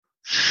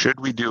Should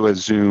we do a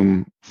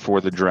Zoom for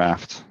the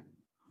draft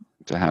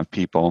to have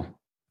people?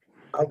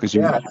 Because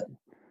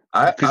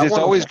it's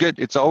always good.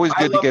 It's always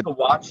good to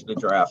watch the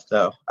draft,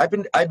 though.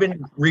 I've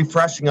been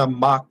refreshing on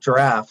mock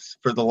drafts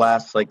for the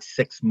last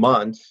 6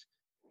 months.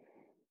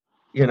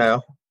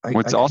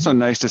 It's also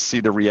nice to see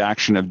the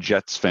reaction of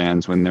Jets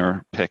fans when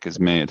their pick is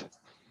made,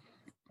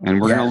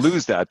 and we're going to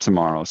lose that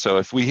tomorrow. So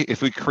if we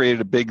created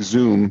a big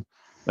Zoom,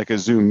 like a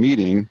Zoom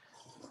meeting,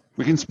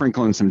 we can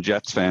sprinkle in some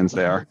Jets fans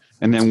there,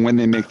 and then when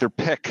they make their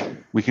pick,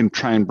 we can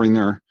try and bring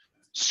their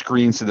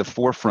screens to the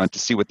forefront to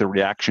see what the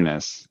reaction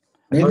is.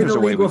 Maybe the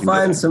league will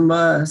find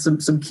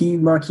some key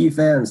marquee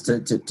fans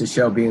to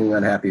show being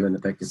unhappy when the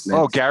pick is made.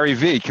 Oh, Gary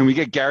V. Can we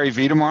get Gary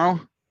V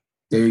tomorrow?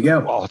 There you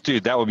go. Oh,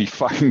 dude, that would be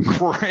fucking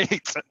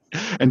great.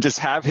 And just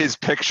have his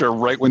picture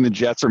right when the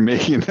Jets are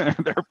making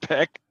their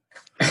pick.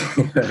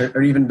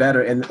 or even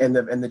better, and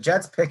the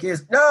Jets pick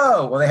is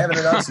no. Well, they haven't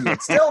announced it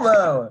yet. Still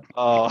no.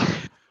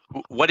 Oh.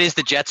 What is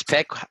the Jets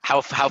pick?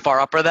 How far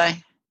up are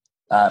they?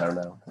 I don't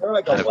know.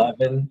 They're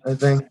 11, I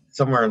think,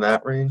 somewhere in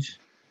that range.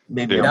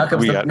 Maybe. Now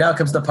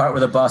comes the part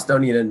where the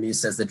Bostonian in me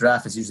says the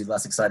draft is usually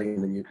less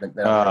exciting than you.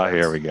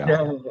 Here we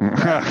go.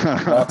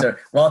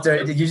 Walter,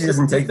 it usually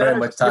doesn't take very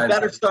much time. You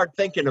better start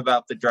thinking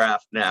about the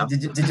draft now.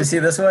 Did you see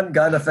this one?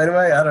 Got enough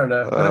anyway? I don't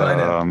know. What do I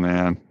know? Oh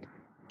man.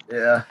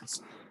 Yeah,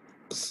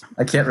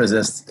 I can't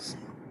resist.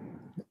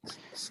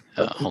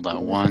 Hold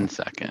on 1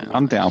 second.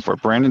 I'm down for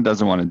it. Brandon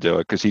doesn't want to do it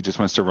because he just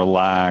wants to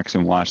relax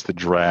and watch the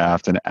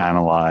draft and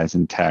analyze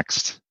and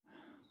text.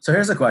 So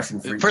here's a question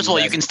for you. First of all,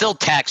 you can still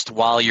text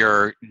while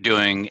you're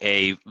doing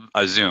a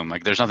Zoom.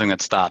 There's nothing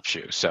that stops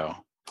you. So,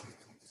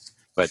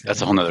 but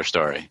that's a whole nother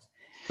story.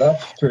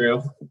 That's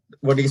true.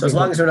 What do you think? As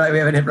long as we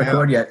haven't hit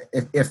record yet.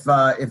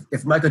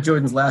 If Michael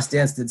Jordan's Last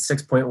Dance did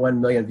 6.1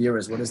 million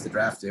viewers, what does the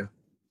draft do?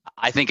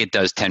 I think it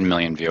does 10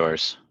 million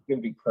viewers. It's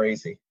gonna be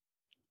crazy.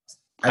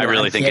 I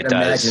really think it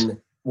does.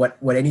 Imagine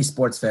what any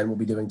sports fan will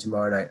be doing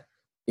tomorrow night.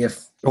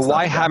 But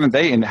why haven't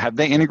they? And have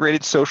they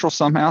integrated social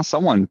somehow?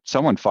 Someone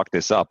fucked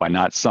this up by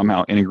not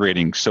somehow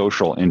integrating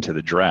social into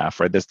the draft,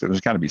 right? There's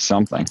got to be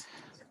something.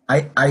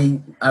 I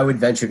would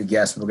venture to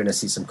guess we're going to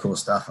see some cool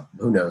stuff.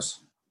 Who knows?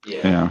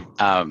 Yeah.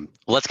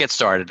 Let's get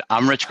started.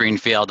 I'm Rich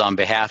Greenfield on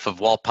behalf of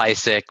Walt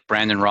Piecyk,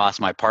 Brandon Ross,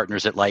 my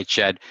partners at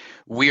LightShed.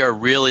 We are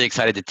really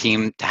excited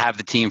to have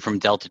the team from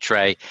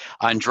Deltatre.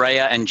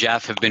 Andrea and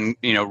Jeff have been,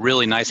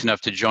 really nice enough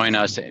to join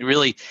us.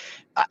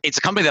 It's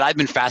a company that I've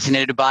been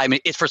fascinated by. I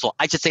mean, first of all,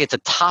 I should say it's a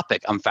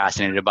topic I'm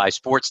fascinated by,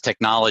 sports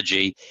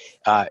technology,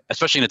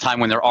 especially in a time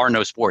when there are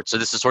no sports. So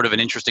this is sort of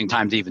an interesting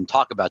time to even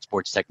talk about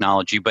sports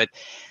technology. But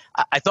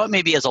I thought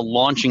maybe as a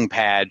launching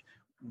pad,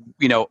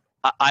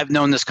 I've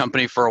known this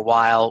company for a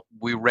while.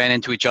 We ran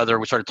into each other.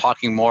 We started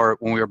talking more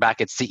when we were back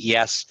at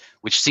CES,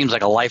 which seems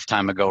like a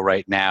lifetime ago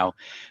right now.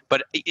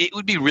 But it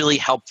would be really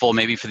helpful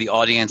maybe for the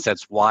audience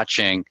that's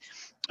watching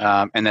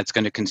and that's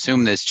going to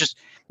consume this. Just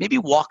maybe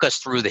walk us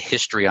through the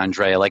history,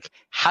 Andrea.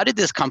 How did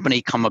this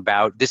company come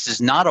about? This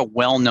is not a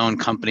well-known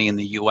company in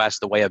the U.S.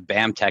 the way a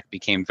BAMTech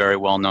became very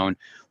well-known.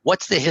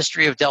 What's the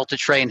history of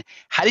Deltatre, and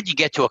how did you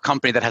get to a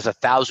company that has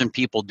 1,000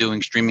 people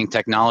doing streaming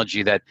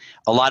technology that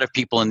a lot of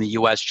people in the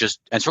U.S.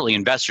 and certainly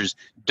investors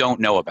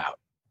don't know about?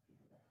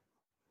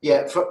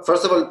 Yeah,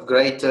 first of all,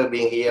 great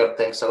being here.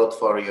 Thanks a lot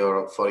for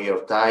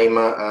your time.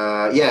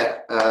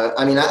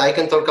 I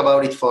can talk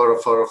about it for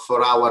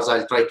hours.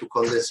 I'll try to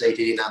condensate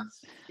it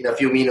in a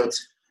few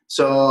minutes.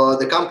 So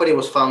the company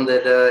was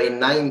founded in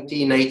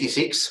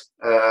 1986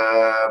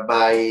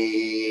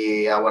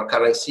 by our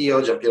current CEO,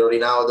 Giampiero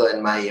Rinaudo,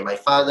 and my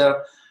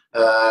father.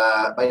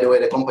 By the way,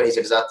 the company is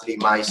exactly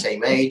my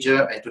same age,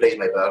 and today is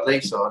my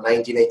birthday. So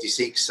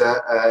 1986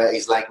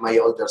 is like my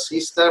older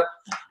sister.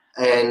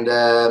 And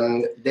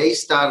they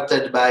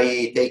started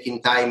by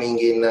taking timing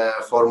in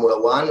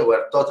Formula One,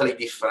 were totally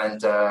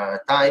different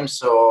times.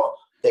 So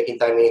taking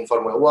timing in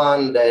Formula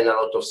One, then a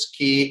lot of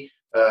ski,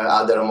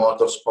 other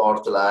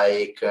motorsport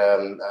like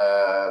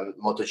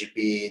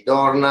MotoGP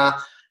Dorna,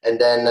 and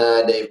then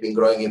they've been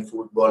growing in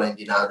football and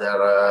in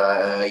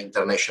other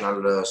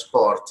international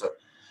sport.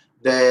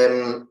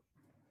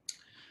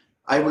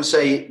 I will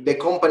say the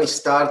company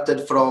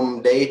started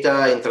from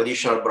data in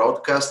traditional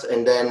broadcast,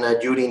 and then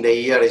during the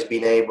year has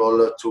been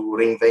able to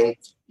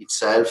reinvent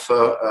itself,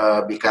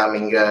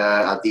 becoming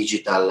a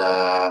digital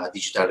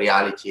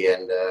reality.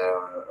 And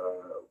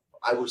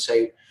I would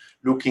say,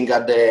 looking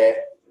at the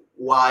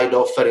wide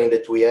offering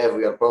that we have,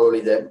 we are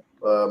probably the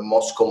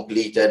most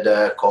completed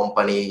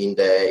company in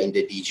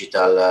the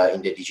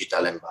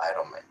digital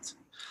environment.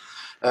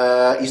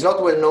 It's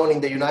not well known in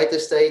the United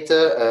States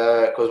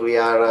because we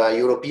are a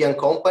European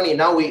company.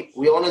 Now we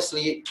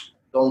honestly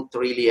don't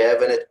really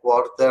have an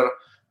headquarter.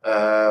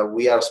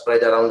 We are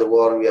spread around the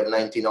world. We have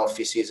 19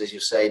 offices, as you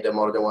said,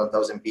 more than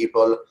 1,000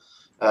 people,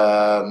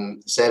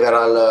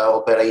 several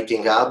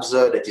operating hubs.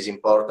 That is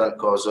important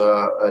because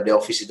the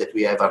offices that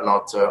we have are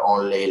not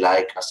only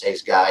like a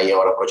sales guy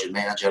or a project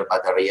manager,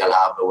 but a real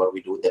hub where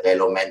we do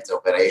development,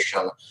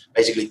 operation,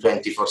 basically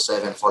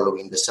 24/7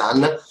 following the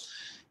sun.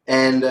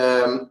 And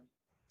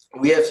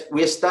we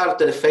have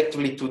started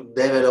effectively to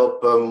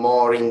develop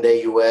more in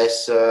the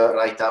US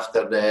right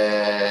after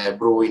the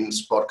Bruin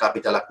Sport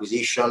Capital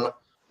acquisition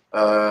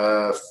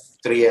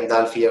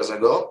 3.5 years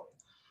ago.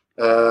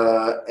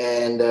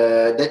 And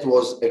that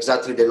was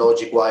exactly the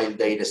logic why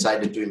they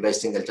decided to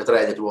invest in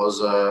Deltatre. It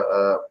was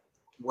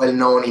well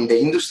known in the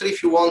industry,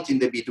 if you want, in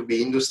the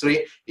B2B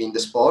industry, in the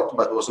sport,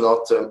 but was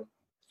not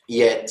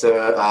yet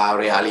a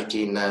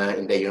reality in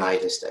the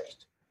United States.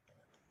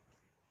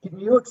 Can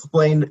you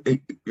explain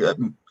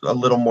a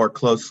little more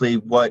closely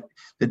what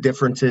the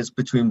difference is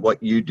between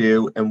what you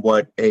do and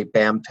what a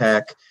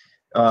BAMTech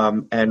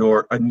and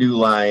or a New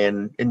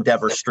Lion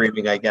Endeavor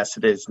Streaming, I guess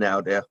it is now,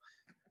 do?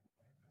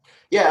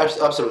 Yeah,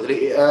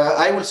 absolutely.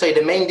 I would say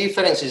the main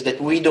difference is that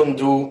we don't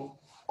do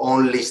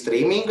only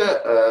streaming,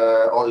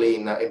 only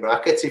in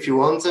brackets, if you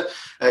want.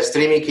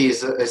 Streaming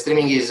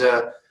is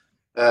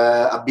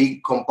a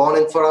big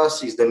component for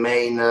us, is the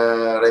main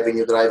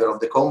revenue driver of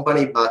the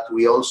company, but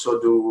we also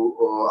do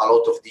a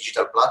lot of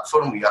digital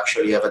platform. We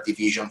actually have a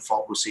division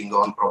focusing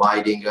on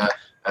providing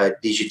a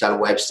digital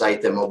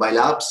website and mobile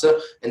apps.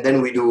 And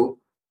then we do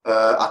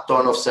a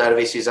ton of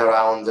services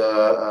around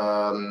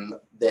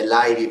the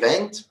live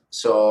event.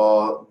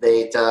 So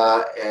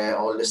data,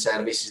 all the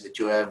services that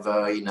you have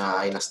in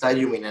a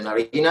stadium, in an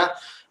arena.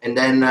 And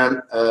then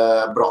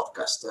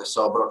broadcast.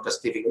 So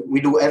broadcast TV.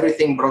 We do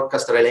everything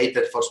broadcast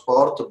related for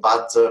sport,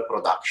 but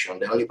production.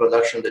 The only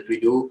production that we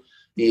do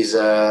is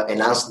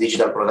enhanced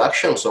digital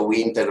production. So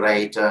we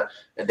integrate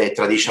the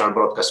traditional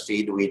broadcast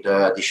feed with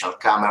additional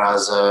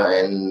cameras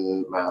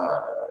and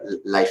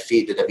live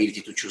feed, the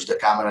ability to choose the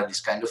camera,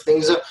 these kind of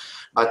things.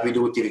 But we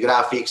do TV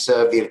graphics,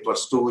 virtual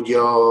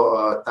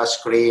studio,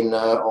 touchscreen,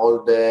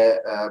 all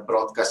the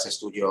broadcast and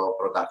studio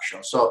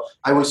production. So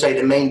I would say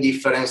the main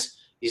difference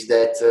is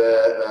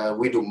that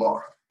we do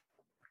more.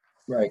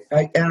 Right.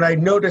 And I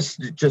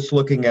noticed just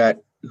looking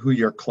at who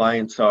your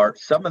clients are,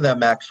 some of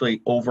them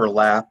actually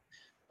overlap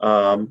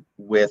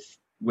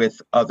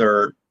with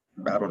other,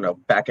 I don't know,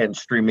 back-end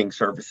streaming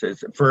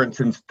services. For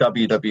instance,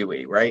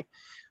 WWE, right?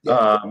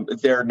 Yeah.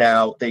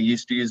 They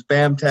used to use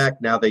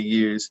BAMTech, now they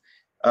use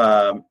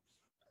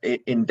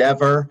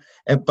Endeavor,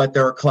 but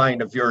they're a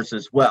client of yours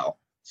as well.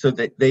 So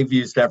that they've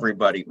used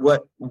everybody.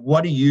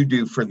 What do you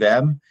do for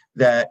them?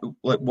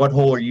 What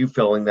hole are you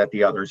filling that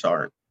the others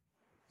aren't?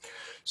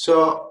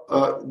 So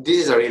this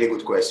is a really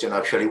good question,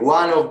 actually.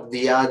 One of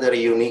the other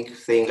unique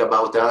thing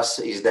about us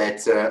is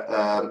that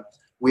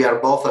we are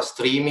both a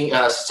streaming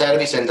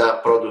service and a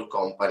product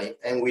company,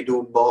 and we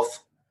do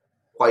both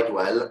quite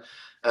well.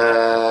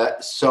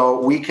 So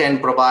we can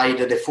provide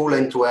the full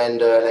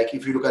end-to-end, like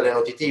if you look at an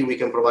OTT, we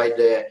can provide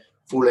the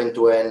full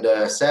end-to-end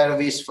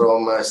service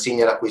from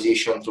senior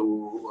acquisition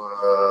to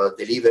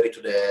delivery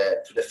to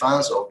the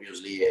fans,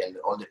 obviously, and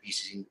all the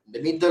pieces in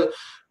the middle.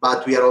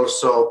 But we are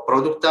also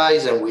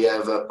productized and we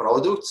have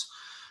products.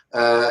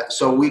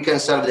 So we can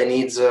serve the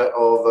needs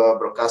of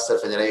broadcaster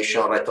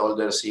federation, right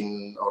holders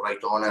or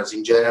right owners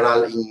in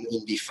general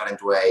in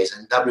different ways.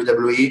 And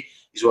WWE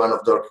is one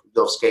of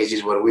those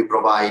cases where we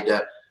provide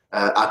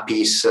a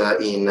piece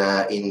in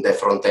the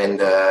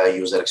front-end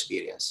user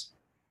experience.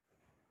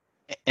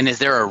 And is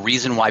there a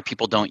reason why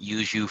people don't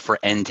use you for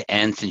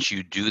end-to-end since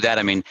you do that?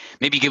 I mean,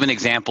 maybe give us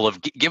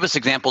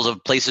examples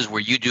of places where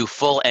you do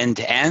full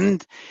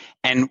end-to-end,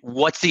 and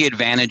what's the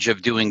advantage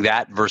of doing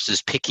that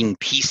versus picking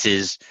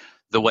pieces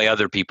the way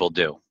other people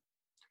do?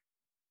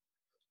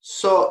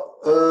 So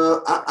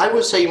I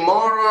would say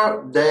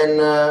more than,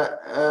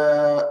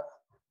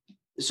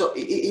 so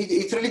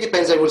it really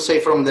depends, I would say,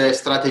 from the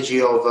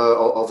strategy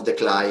of the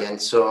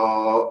client.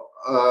 So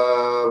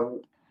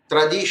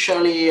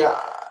traditionally,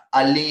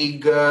 a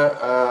league,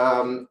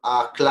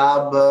 a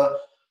club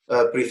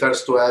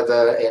prefers to have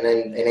an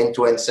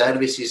end-to-end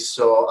services.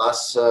 So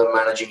us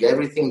managing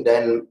everything,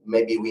 then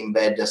maybe we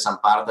embed some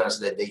partners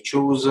that they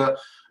choose,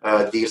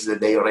 deals that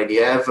they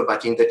already have.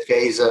 But in that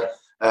case,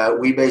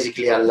 we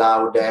basically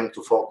allow them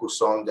to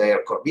focus on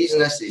their core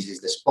business. This is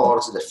the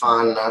sports, the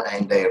fun,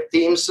 and their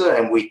teams,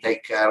 and we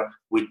take care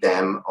with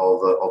them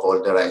of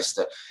all the rest.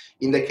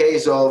 In the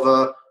case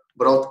of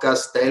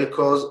broadcast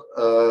telcos,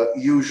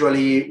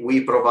 usually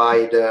we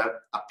provide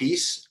a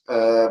piece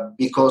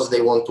because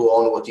they want to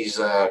own what is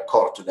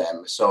core to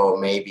them. So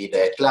maybe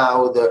the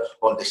cloud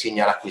or the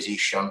senior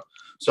acquisition.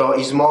 So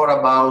it's more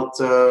about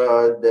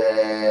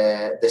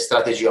the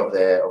strategy of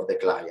the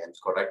client.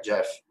 Correct,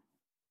 Jeff?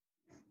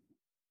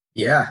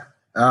 Yeah.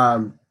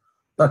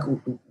 Look,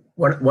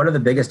 one of the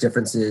biggest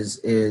differences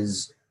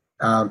is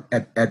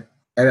at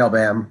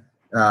MLBAM,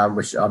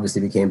 which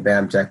obviously became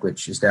BAMTech,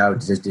 which is now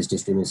Disney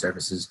Streaming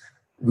Services.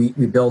 We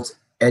built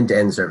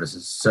end-to-end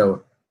services.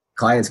 So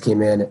clients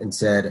came in and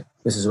said,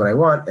 "This is what I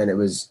want," and it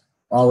was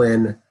all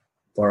in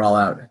or all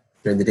out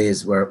during the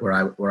days where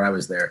I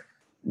was there.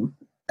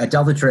 At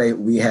Deltatre,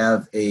 we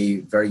have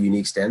a very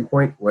unique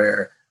standpoint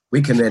where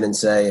we come in and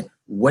say,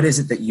 "What is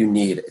it that you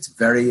need?" It's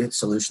very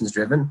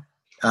solutions-driven,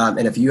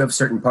 and if you have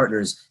certain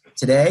partners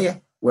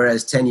today,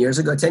 whereas 10 years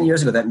ago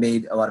that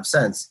made a lot of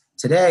sense.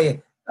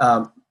 Today,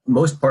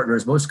 most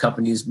partners, most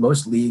companies,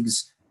 most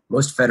leagues,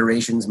 most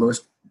federations,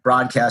 most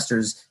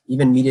broadcasters,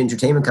 even media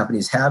entertainment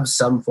companies have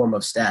some form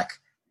of stack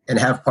and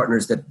have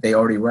partners that they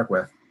already work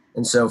with.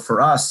 And so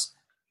for us,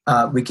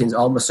 we can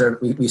almost serve,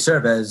 we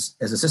serve as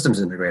a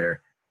systems integrator,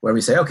 where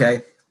we say,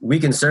 okay, we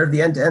can serve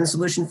the end-to-end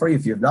solution for you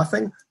if you have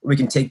nothing. We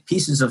can take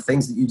pieces of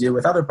things that you do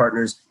with other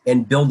partners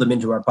and build them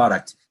into our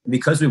product. And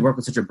because we work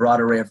with such a broad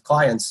array of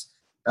clients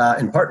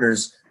and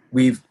partners,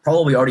 we've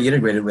probably already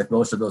integrated with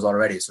most of those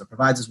already. So it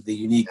provides us with a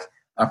unique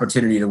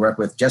opportunity to work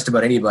with just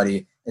about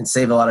anybody and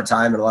save a lot of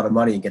time and a lot of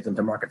money and get them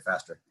to market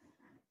faster.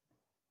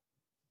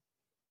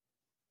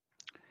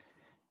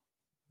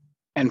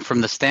 And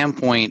from the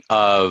standpoint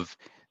of,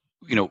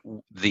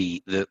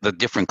 the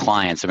different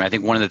clients, I mean, I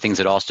think one of the things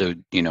that also,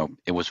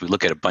 it was, we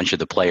look at a bunch of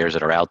the players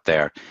that are out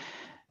there,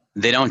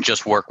 they don't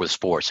just work with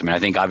sports. I mean, I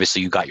think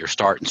obviously you got your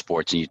start in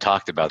sports and you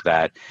talked about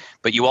that,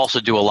 but you also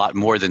do a lot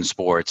more than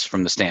sports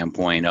from the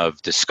standpoint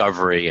of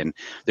discovery, and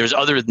there's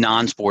other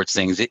non-sports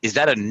things. Is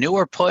that a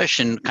newer push?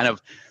 And kind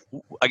of,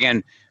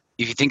 again,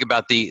 if you think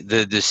about the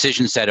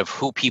decision set of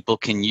who people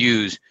can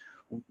use,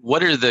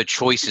 what are the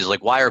choices?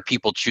 Like, why are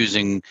people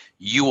choosing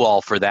you all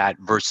for that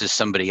versus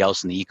somebody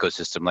else in the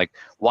ecosystem? Like,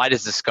 why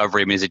does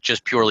discovery, I mean, is it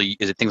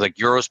things like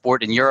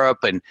Eurosport in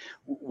Europe? And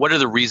what are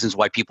the reasons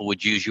why people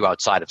would use you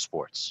outside of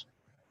sports?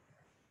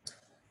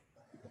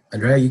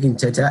 Andrea, you can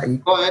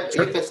go ahead.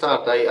 Sure. You can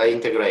start. I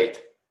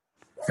integrate.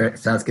 Fair,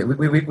 sounds good.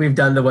 We've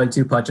done the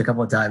 1-2 punch a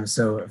couple of times,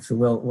 so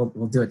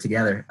we'll do it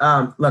together.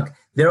 Look,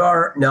 there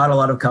are not a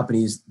lot of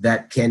companies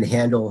that can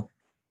handle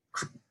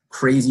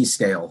crazy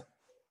scale,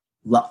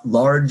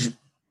 large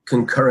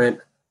concurrent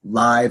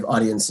live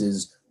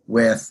audiences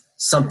with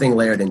something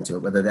layered into it,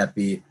 whether that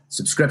be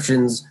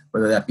subscriptions,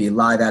 whether that be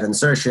live ad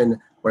insertion,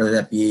 whether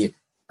that be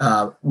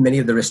many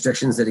of the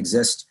restrictions that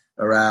exist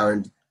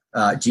around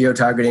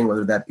geo-targeting,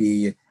 whether that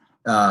be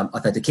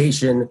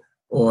authentication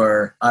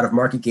or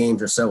out-of-market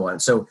games or so on.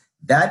 So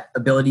that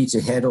ability to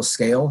handle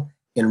scale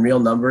in real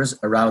numbers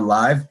around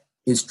live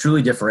is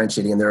truly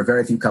differentiating, and there are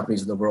very few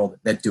companies in the world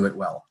that do it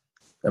well,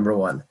 number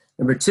one.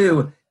 Number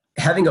two,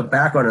 having a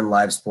background in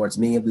live sports,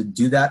 being able to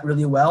do that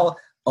really well,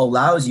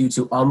 allows you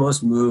to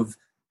almost move,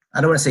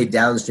 I don't want to say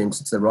downstream,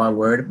 since it's the wrong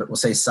word, but we'll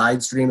say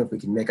side stream, if we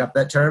can make up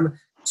that term,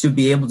 to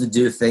be able to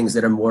do things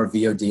that are more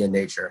VOD in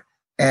nature.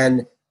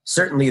 And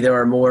certainly there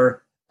are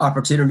more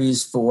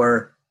opportunities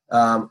for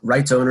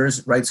rights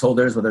owners, rights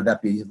holders, whether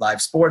that be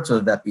live sports,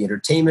 whether that be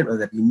entertainment, whether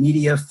that be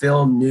media,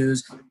 film,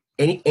 news,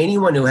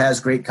 anyone who has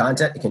great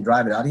content and can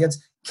drive an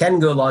audience can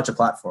go launch a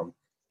platform.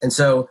 And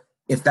so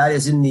if that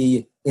is in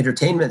the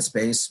entertainment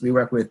space, we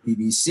work with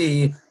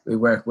BBC, we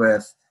work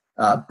with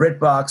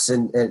BritBox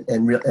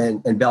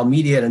and Bell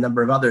Media and a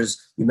number of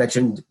others. You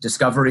mentioned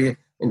Discovery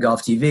and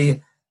Golf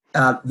TV.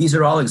 These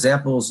are all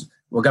examples.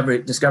 Well,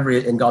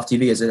 Discovery and Golf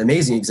TV is an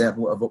amazing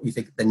example of what we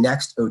think the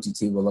next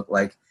OTT will look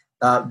like.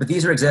 But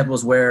these are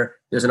examples where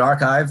there's an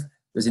archive,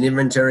 there's an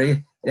inventory,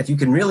 and if you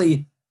can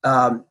really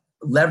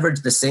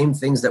leverage the same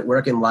things that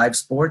work in live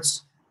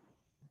sports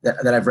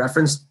that I've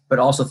referenced, but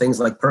also things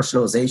like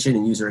personalization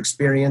and user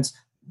experience,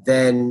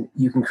 then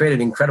you can create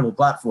an incredible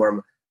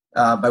platform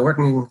by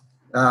working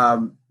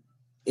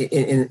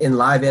in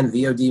live and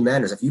VOD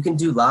manners. If you can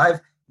do live,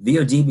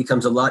 VOD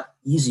becomes a lot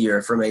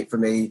easier from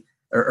a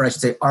or I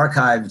should say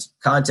archived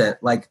content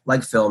like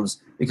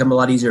films become a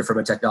lot easier from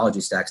a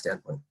technology stack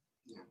standpoint.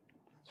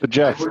 So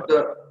Jeff,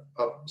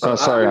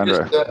 sorry,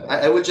 Andrea.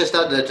 I would just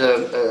add that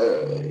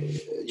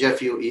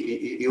Jeff,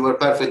 you were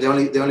perfect.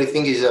 The only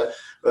thing is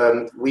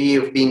we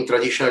have been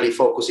traditionally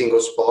focusing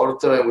on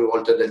sport, and we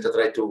wanted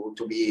Deltatre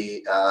to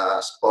be a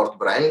sport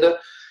brand.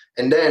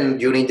 And then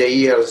during the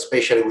years,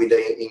 especially with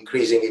the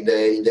increasing in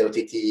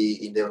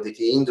the OTT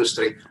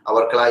industry,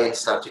 our clients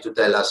started to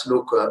tell us,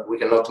 look, we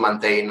cannot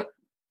maintain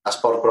a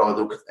sport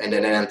product and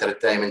an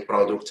entertainment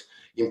product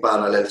in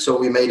parallel. So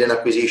we made an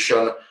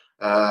acquisition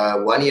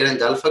 1 year and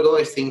a half ago,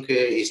 I think,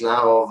 is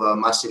now of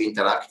Massive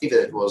Interactive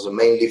that was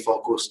mainly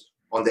focused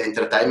on the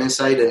entertainment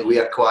side, and we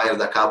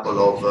acquired a couple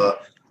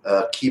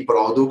of key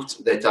products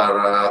that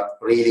are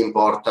really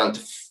important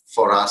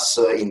for us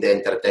in the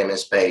entertainment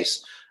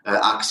space.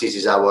 Axis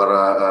is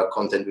our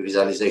content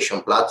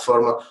visualization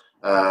platform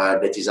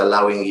that is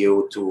allowing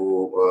you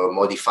to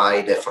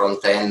modify the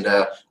front end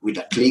with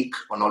a click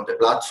on all the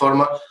platform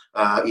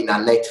in a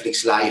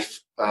Netflix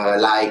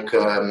like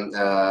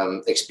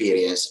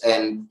experience.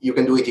 And you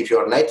can do it if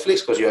you're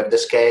Netflix because you have the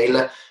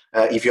scale.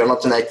 If you're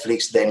not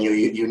Netflix, then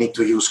you need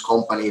to use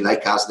company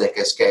like us that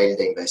can scale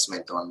the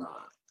investment on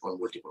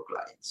multiple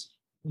clients.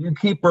 You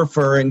keep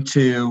referring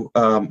to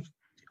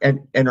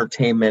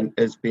entertainment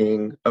as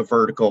being a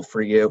vertical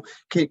for you.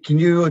 Can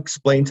you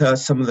explain to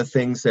us some of the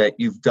things that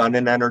you've done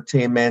in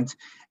entertainment?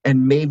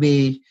 And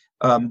maybe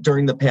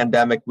during the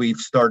pandemic, we've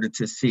started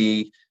to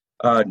see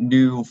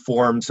new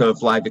forms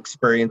of live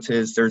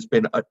experiences. There's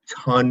been a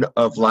ton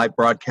of live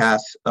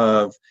broadcasts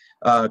of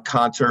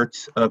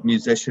concerts of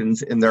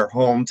musicians in their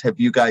homes. Have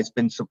you guys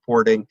been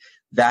supporting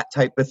that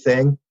type of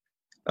thing?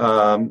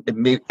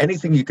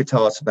 Anything you could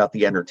tell us about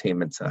the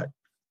entertainment side?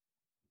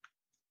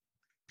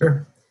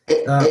 Sure.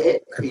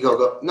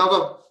 Go. No,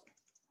 go.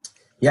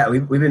 Yeah,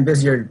 we've been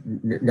busier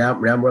now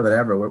more than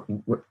ever.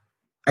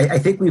 I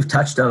think we've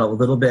touched on a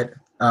little bit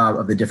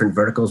of the different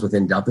verticals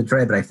within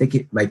Deltatre, but I think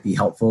it might be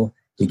helpful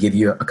to give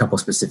you a couple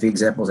specific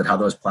examples of how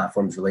those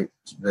platforms relate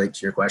to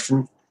your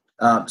question.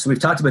 So we've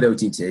talked about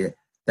OTT.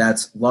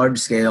 That's large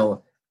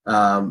scale,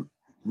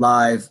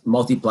 live,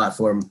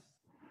 multi-platform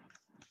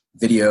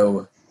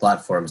video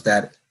platforms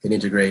that can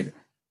integrate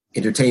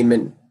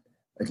entertainment,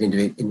 can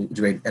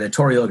integrate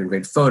editorial, can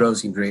integrate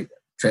photos, can integrate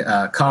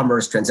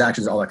commerce,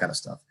 transactions, all that kind of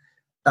stuff.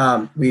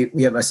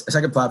 We have a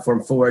second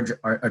platform, Forge,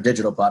 our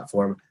digital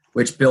platform,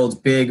 which builds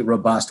big,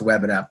 robust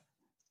web and app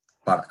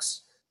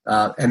products.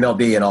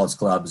 MLB and all its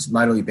clubs,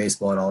 minor league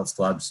baseball and all its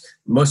clubs,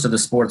 most of the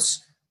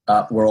sports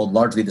world,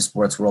 largely the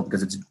sports world,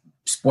 because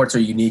sports are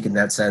unique in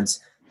that sense,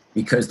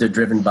 because they're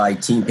driven by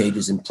team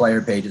pages and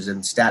player pages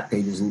and stat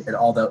pages and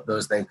all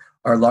those things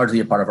are largely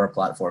a part of our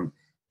platform.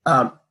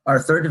 Our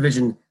third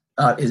division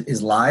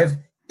is live,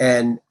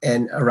 and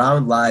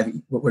around live,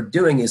 what we're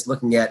doing is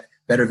looking at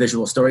better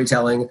visual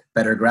storytelling,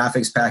 better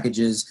graphics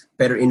packages,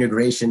 better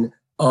integration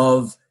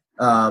of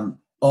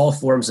all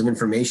forms of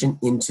information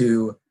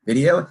into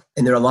video.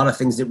 And there are a lot of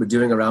things that we're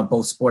doing around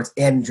both sports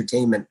and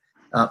entertainment,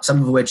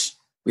 some of which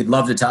we'd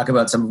love to talk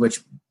about, some of which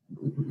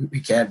we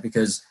can't,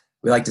 because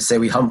we like to say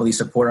we humbly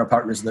support our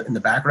partners in the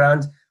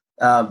background.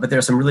 But there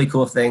are some really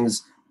cool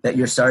things that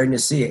you're starting to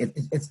see.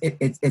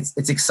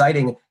 It's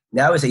exciting.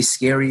 Now is a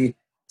scary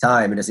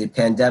time. It is a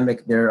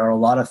pandemic. There are a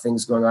lot of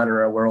things going on in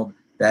our world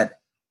that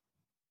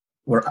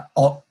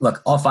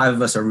all five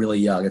of us are really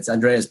young. It's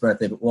Andrea's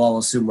birthday, but we'll all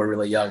assume we're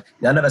really young.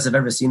 None of us have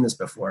ever seen this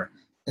before.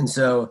 And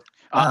so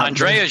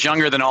Andrea is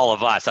younger than all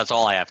of us. That's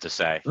all I have to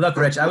say. Look,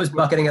 Rich, I was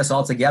bucketing us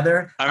all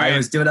together. I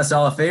was doing us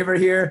all a favor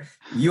here.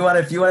 If you want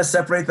to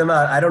separate them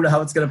out, I don't know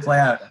how it's going to play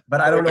out,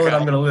 but I don't know what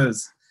I'm going to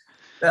lose.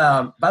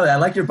 By the way, I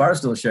like your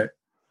Barstool shirt.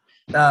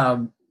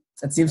 That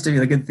seems to be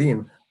the good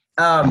theme.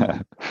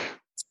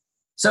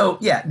 So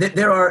yeah,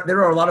 there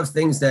are a lot of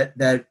things that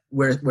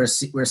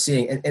we're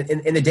seeing,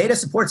 and the data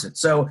supports it.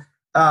 So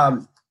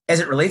as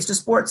it relates to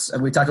sports,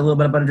 and we talked a little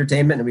bit about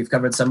entertainment, and we've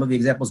covered some of the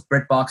examples.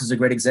 BritBox is a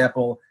great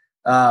example.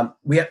 Why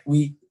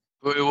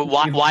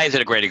is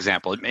it a great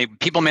example?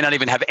 People may not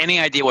even have any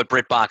idea what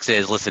BritBox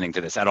is listening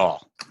to this at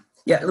all.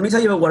 Yeah, let me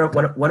tell you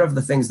about one of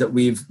the things that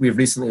we've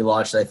recently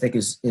launched that I think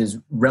is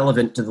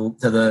relevant to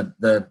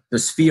the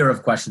sphere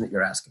of question that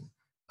you're asking.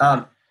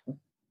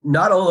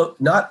 Not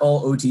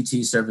all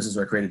OTT services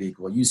are created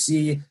equal. You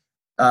see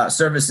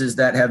services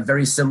that have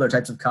very similar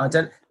types of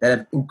content that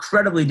have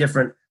incredibly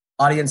different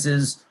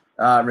audiences,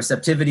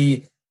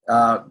 receptivity,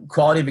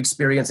 quality of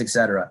experience,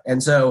 etc.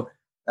 And so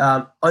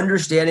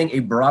understanding a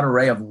broad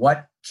array of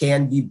what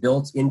can be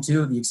built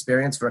into the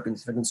experience for a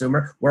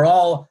consumer. We're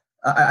all,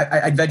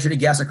 I'd venture to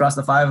guess across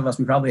the five of us,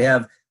 we probably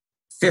have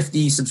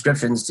 50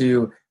 subscriptions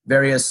to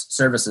various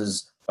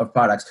services of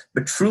products.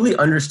 But truly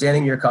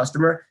understanding your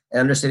customer and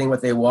understanding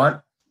what they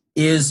want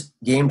is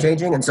game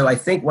changing. And so I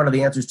think one of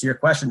the answers to your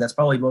question that's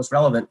probably most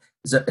relevant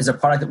is a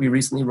product that we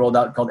recently rolled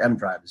out called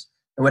M-Tribes.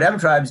 And what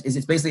M-Tribes is,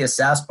 it's basically a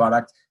SaaS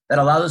product that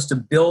allows us to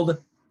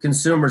build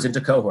consumers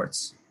into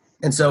cohorts.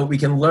 And so we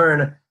can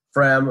learn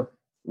from,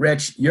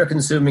 Rich, you're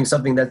consuming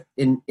something that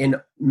in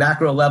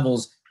macro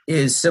levels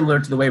is similar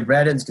to the way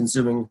Brandon's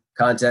consuming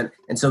content.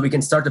 And so we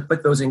can start to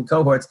put those in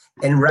cohorts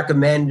and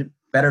recommend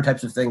better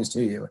types of things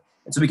to you.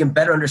 And so we can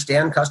better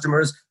understand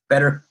customers,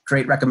 better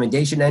create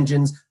recommendation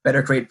engines,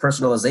 better create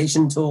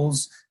personalization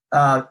tools.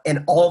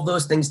 And all of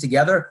those things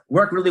together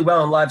work really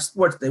well in live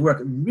sports. They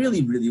work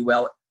really, really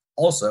well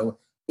also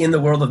in the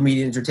world of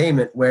media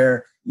entertainment,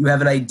 where you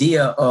have an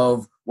idea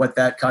of what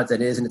that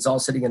content is, and it's all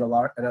sitting in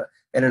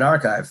an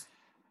archive.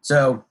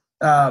 So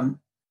I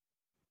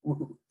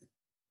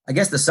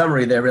guess the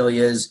summary there really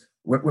is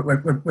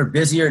we're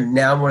busier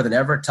now more than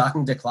ever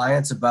talking to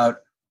clients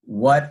about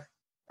what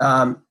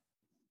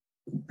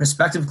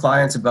prospective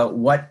clients about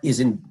what is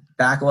in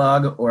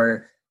backlog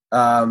or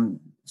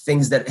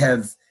things that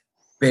have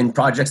been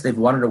projects they've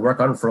wanted to work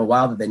on for a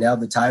while that they now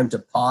have the time to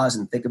pause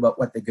and think about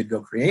what they could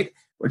go create.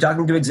 We're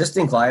talking to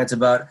existing clients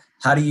about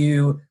how do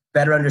you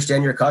better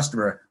understand your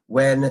customer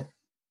when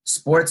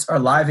sports are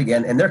live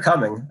again, and they're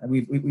coming.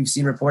 We've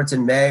seen reports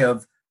in May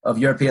of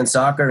European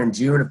soccer, in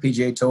June of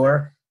PGA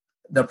Tour.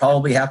 They'll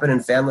probably happen in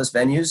fanless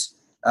venues,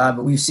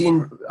 but we've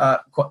seen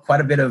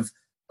quite a bit of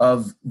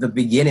the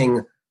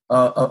beginning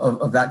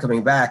of that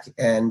coming back,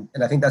 and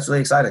I think that's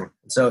really exciting.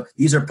 So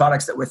these are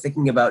products that we're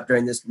thinking about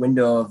during this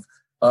window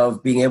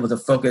of being able to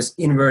focus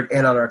inward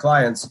and on our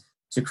clients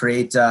to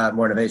create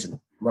more innovation,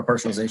 more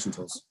personalization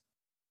tools.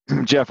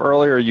 Jeff,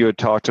 earlier you had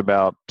talked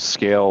about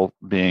scale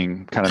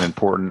being kind of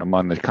important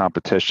among the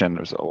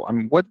competition. So,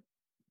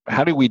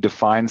 how do we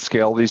define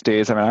scale these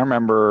days? I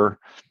remember,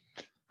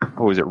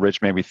 what was it,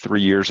 Rich, maybe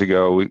 3 years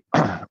ago,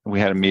 we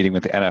had a meeting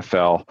with the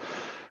NFL,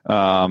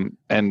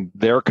 and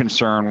their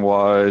concern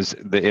was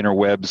the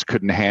interwebs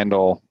couldn't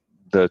handle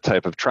the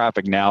type of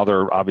traffic. Now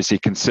they're obviously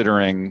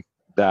considering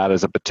that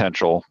as a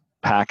potential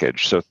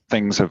package. So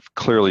things have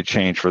clearly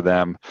changed for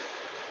them.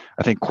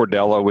 I think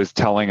Cordella was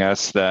telling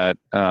us that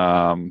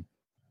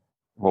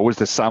what was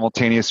the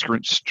simultaneous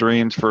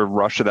streams for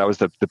Russia? That was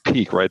the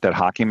peak, right? That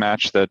hockey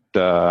match that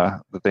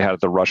they had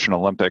at the Russian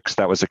Olympics.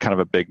 That was a kind of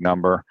a big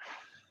number.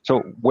 So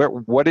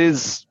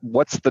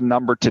what's the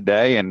number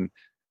today? And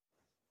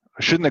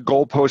shouldn't the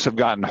goalposts have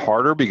gotten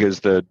harder because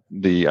the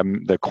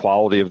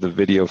quality of the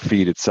video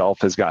feed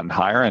itself has gotten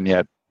higher? And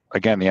yet,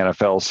 again, the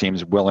NFL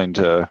seems willing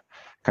to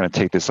kind of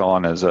take this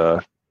on as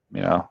a,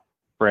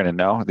 Brandon,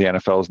 no, the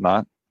NFL is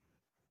not.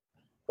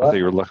 I thought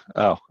you were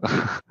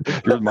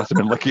you must have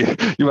been looking.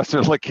 You must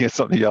have been looking at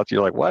something else.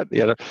 You're like, what?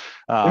 Yeah.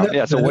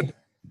 So what?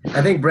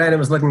 I think Brandon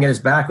was looking at his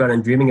background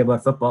and dreaming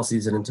about football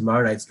season and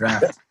tomorrow night's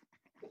draft.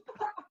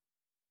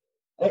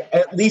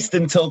 At least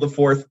until the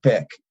fourth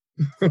pick.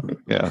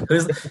 Yeah.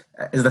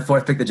 Is the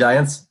fourth pick the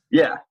Giants?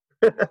 Yeah.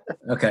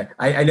 Okay.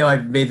 I know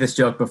I've made this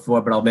joke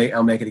before, but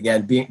I'll make it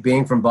again.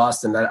 Being from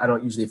Boston, I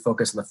don't usually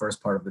focus on the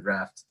first part of the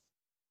draft.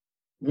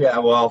 Yeah,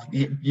 well,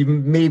 you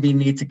maybe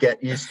need to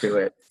get used to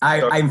it.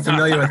 I'm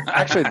familiar with.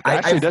 Actually,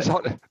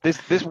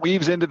 this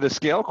weaves into the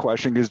scale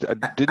question because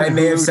I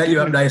may have set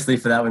you up nicely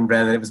for that one,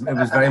 Brandon. It was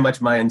very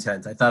much my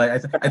intent. I thought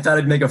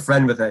I'd make a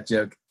friend with that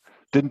joke.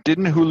 Didn't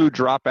Hulu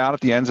drop out at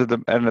the end of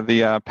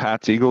the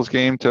Pats Eagles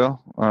game too?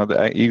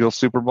 The Eagles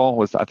Super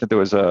Bowl I think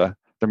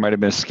there might have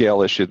been a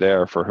scale issue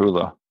there for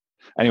Hulu.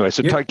 Anyway,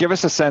 so give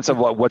us a sense of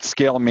what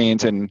scale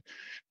means and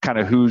kind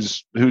of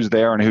who's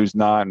there and who's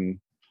not, and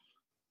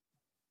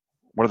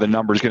what are the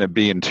numbers going to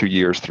be in 2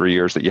 years, 3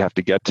 years that you have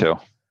to get to?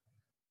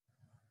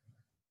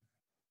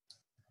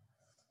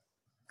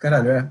 Good,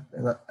 Andrea.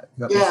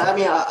 Yeah, I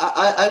mean,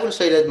 I will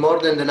say that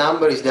more than the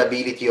number is the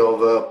ability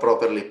of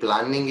properly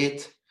planning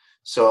it.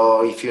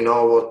 So if you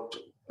know what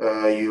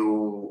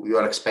you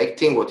are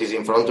expecting, what is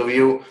in front of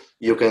you,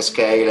 you can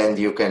scale and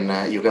you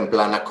can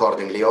plan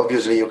accordingly.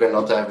 Obviously, you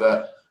cannot have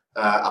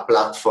a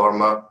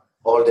platform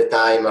all the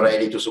time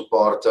ready to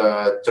support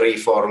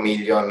 3-4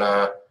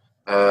 million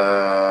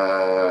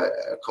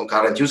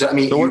concurrent users. I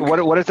mean, so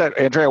what is that,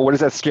 Andrea? What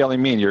does that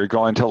scaling mean? You're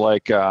going to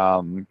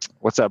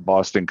what's that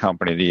Boston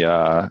company?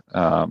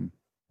 And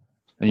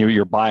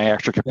you're buying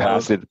extra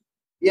capacity.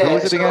 Yeah. Who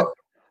is it again?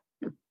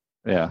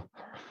 Yeah.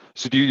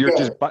 So you're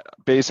just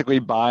basically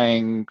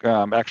buying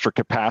extra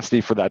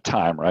capacity for that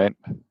time, right?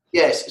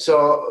 Yes.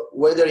 So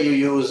whether you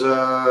use,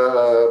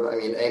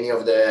 any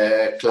of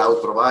the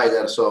cloud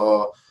providers,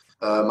 so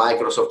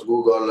Microsoft,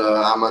 Google,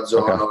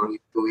 Amazon, or you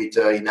do it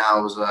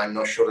in-house. I'm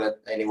not sure that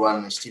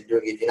anyone is still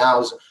doing it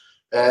in-house.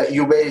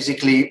 You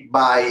basically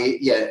buy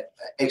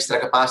extra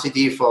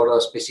capacity for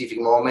a specific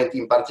moment,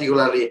 in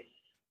particular the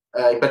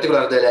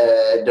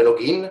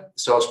login.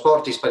 So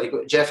sport is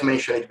particular. Jeff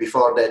mentioned it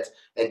before that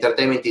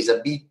entertainment is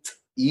a bit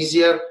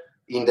easier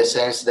in the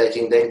sense that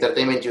in the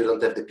entertainment you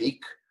don't have the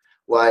peak.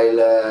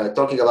 While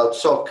talking about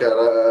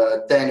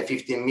soccer,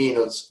 10-15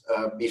 minutes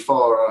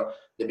before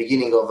the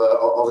beginning of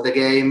the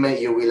game,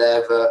 you will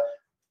have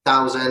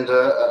 1,000,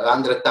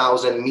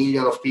 100,000,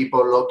 million of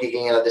people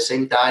logging in at the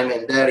same time,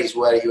 and there is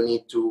where you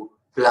need to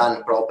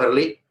plan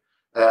properly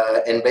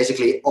and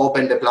basically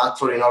open the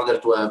platform in order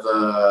to have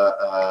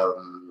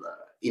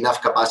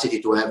enough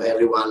capacity to have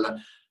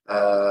everyone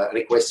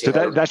requesting.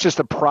 So that's just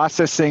the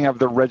processing of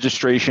the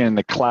registration in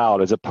the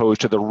cloud as opposed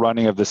to the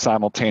running of the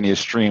simultaneous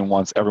stream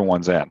once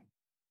everyone's in.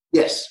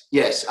 Yes.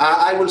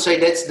 I will say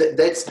that's the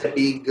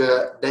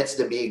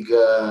big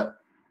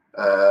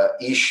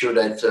issue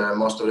that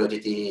most of the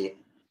OTT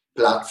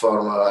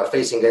platform are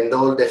facing, and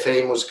all the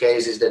famous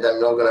cases that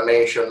I'm not going to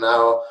mention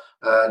now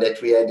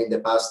that we had in the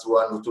past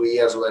 1 or 2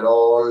 years were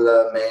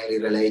all mainly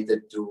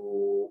related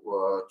to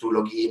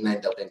login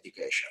and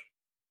authentication.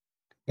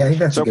 Yeah, I think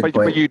that's a good point.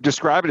 But you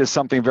describe it as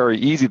something very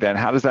easy then.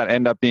 How does that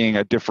end up being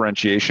a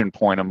differentiation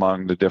point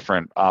among the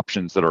different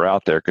options that are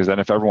out there? Because then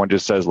if everyone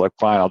just says, look,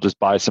 fine, I'll just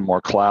buy some more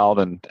cloud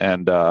and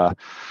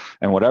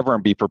whatever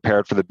and be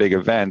prepared for the big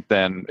event,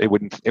 then it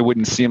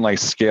wouldn't seem like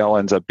scale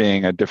ends up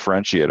being a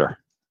differentiator.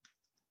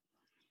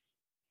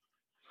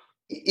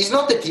 It's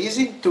not that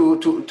easy to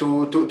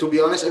be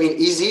honest. I mean,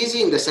 it's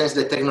easy in the sense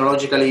that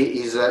technologically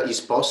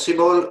is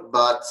possible,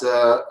 but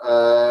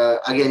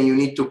again, you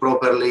need to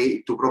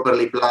properly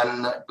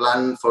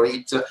plan for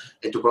it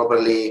and to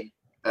properly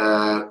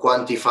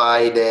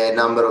quantify the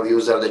number of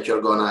users that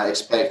you're gonna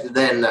expect.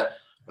 Then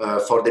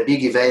for the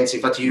big events, in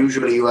fact,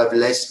 usually you have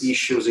less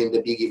issues in the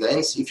big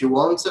events if you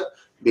want,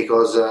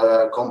 because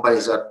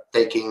companies are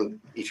taking,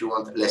 if you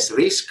want, less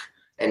risk.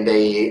 And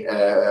they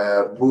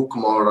book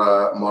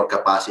more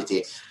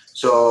capacity.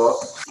 So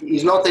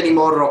it's not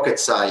anymore rocket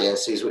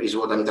science, is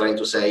what I'm trying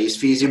to say. It's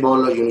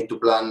feasible. You need to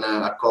plan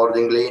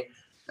accordingly.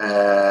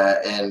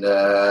 And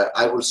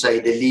I would say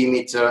the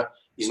limit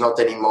is not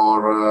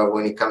anymore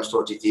when it comes to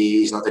OTT.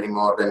 Is not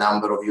anymore the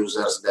number of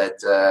users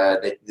that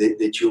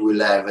you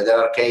will have. There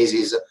are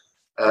cases.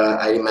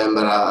 I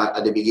remember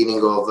at the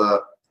beginning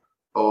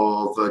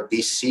of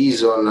this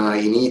season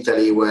in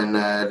Italy when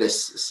the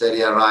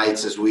Serie A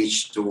rights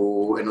switched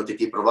to an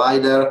OTT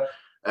provider.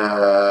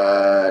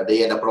 They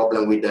had a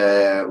problem with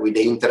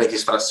the internet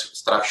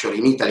infrastructure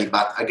in Italy,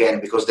 but again,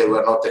 because they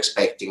were not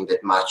expecting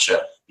that much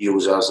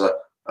users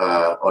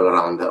all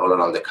around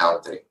the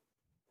country.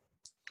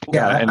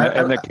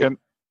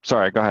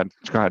 Sorry, go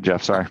ahead,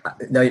 Jeff. Sorry.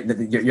 No,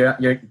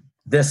 you're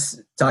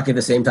this talking at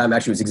the same time.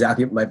 Actually, was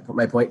exactly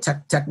my point.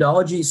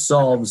 Technology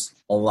solves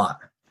a lot,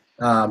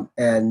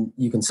 and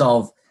you can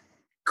solve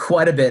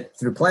quite a bit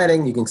through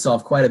planning. You can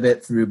solve quite a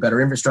bit through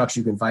better infrastructure.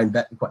 You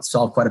can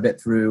solve quite a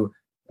bit through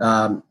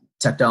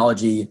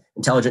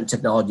intelligent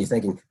technology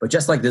thinking. But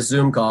just like this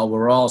Zoom call,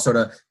 where we're all sort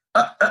of,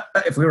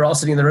 if we were all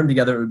sitting in the room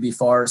together, it would be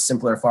far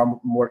simpler, far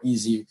more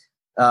easy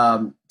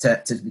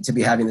to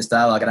be having this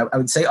dialogue. And I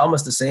would say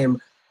almost the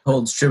same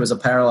holds true as a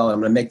parallel. I'm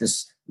going to make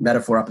this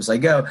metaphor up as I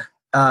go,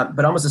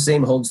 but almost the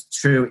same holds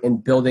true in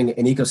building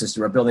an ecosystem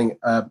or building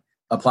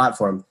a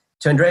platform.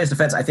 To Andrea's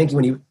defense, I think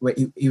when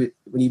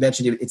he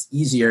mentioned it's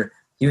easier,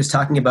 he was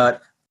talking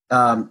about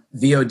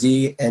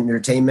VOD and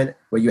entertainment,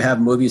 where you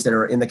have movies that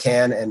are in the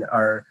can and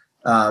are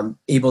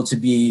able to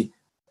be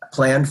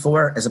planned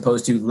for, as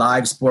opposed to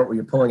live sport where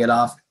you're pulling it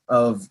off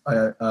of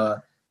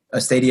a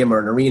stadium or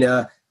an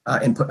arena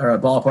or a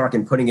ballpark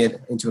and putting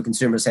it into a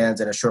consumer's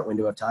hands in a short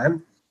window of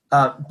time.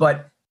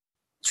 But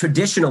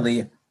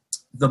traditionally,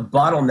 the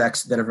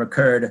bottlenecks that have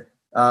occurred,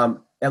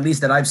 at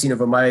least that I've seen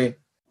over my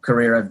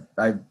career,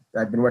 I've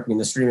been working in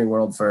the streaming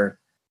world for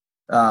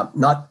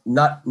not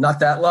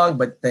that long,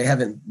 but they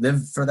haven't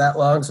lived for that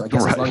long. So I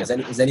guess as long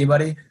as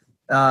anybody.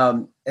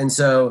 And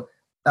so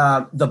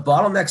the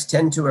bottlenecks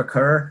tend to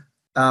occur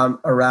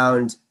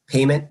around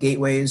payment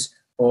gateways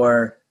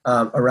or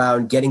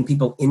around getting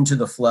people into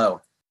the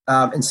flow.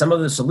 And some of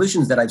the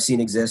solutions that I've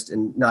seen exist,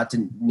 and not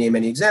to name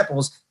any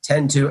examples,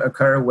 tend to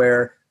occur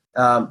where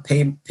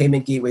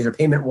payment gateways or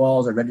payment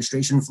walls or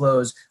registration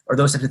flows or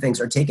those types of things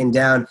are taken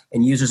down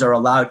and users are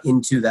allowed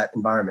into that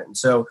environment. And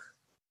so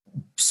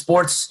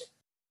sports,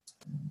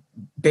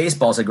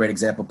 baseball is a great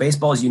example.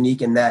 Baseball is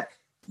unique in that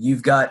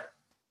you've got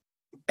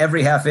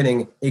every half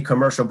inning a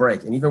commercial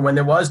break. And even when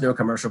there was no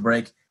commercial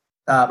break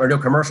or no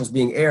commercials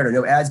being aired or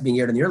no ads being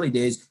aired in the early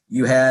days,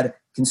 you had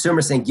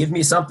consumers saying, give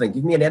me something,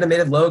 give me an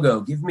animated logo,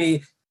 give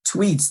me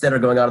tweets that are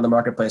going on in the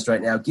marketplace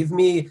right now, give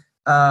me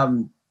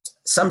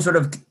some sort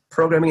of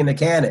programming in the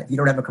can. If you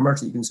don't have a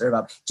commercial you can serve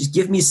up, just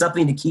give me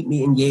something to keep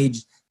me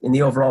engaged in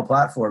the overall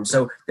platform.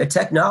 So the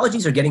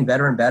technologies are getting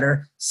better and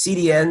better.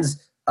 CDNs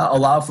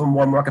allow for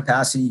more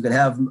capacity. You can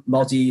have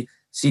multi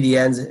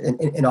CDNs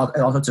and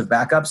all sorts of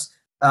backups.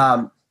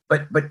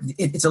 But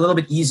it's a little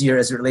bit easier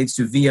as it relates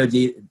to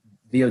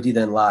VOD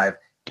than live.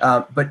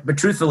 But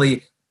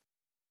truthfully,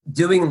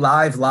 doing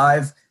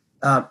live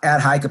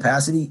at high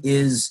capacity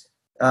is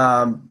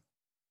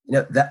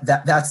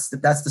that's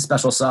the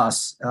special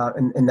sauce,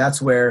 and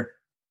that's where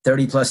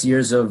 30 plus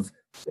years of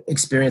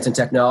experience in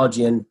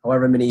technology and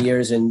however many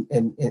years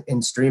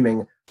in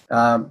streaming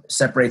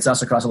separates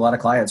us across a lot of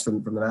clients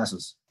from the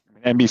masses.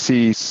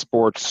 NBC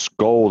Sports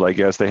Gold, I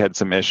guess they had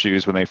some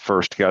issues when they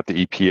first got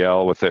the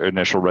EPL with their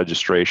initial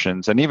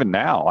registrations. And even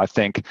now, I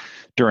think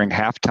during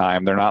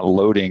halftime, they're not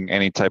loading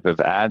any type of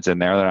ads in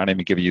there. They're not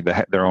even giving you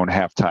their own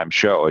halftime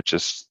show.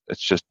 It's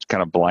just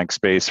kind of blank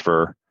space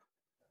for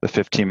the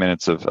 15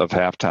 minutes of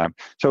halftime.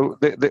 So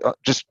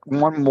just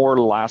one more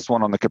last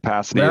one on the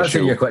capacity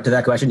issue. To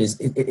that question is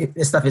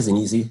this stuff isn't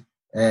easy.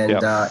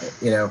 And,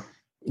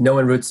 no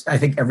one roots. I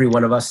think every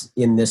one of us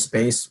in this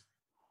space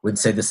would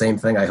say the same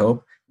thing, I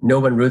hope. No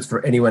one roots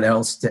for anyone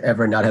else to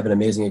ever not have an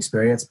amazing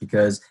experience,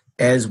 because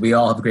as we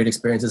all have great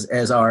experiences,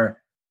 as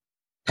our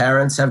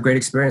parents have great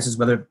experiences,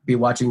 whether it be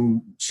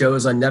watching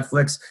shows on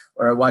Netflix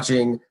or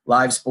watching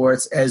live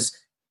sports, as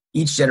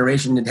each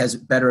generation has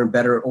better and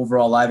better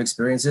overall live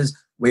experiences,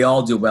 we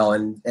all do well.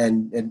 And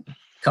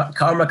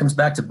karma comes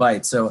back to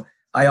bite. So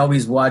I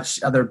always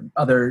watch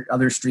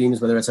other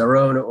streams, whether it's our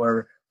own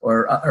or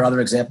other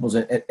examples,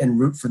 and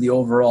root for the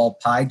overall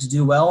pie to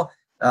do well.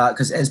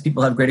 Because as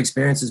people have great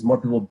experiences, more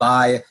people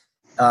buy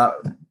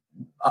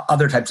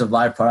other types of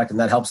live product, and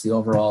that helps the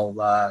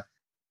overall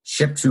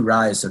ship to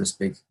rise, so to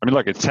speak. I mean,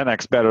 look, it's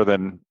 10x better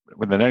than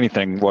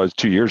anything was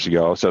 2 years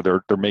ago. So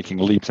they're making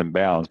leaps and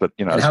bounds. But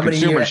and how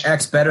many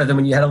X better than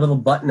when you had a little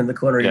button in the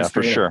corner? Yeah,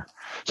 for sure.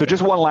 So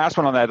just one last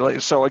one on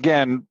that. So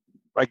again,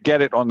 I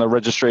get it on the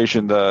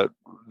registration. The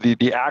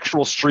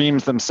actual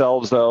streams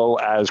themselves, though,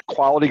 as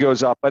quality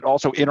goes up, but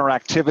also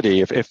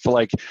interactivity.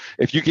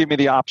 If you give me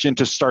the option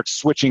to start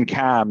switching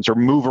cams or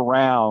move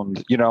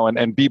around,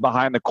 and be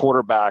behind the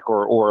quarterback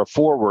or a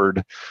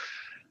forward,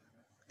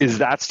 is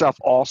that stuff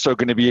also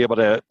going to be able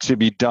to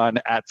be done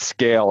at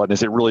scale? And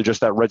is it really just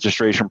that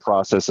registration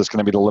process that's going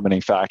to be the limiting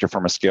factor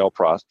from a scale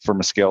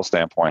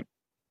standpoint?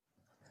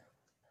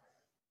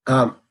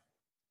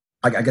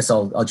 I guess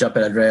I'll jump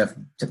in, Andrea.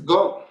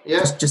 Go,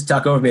 yeah. Just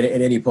talk over me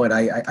at any point.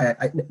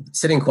 I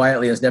sitting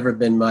quietly has never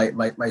been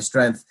my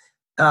strength.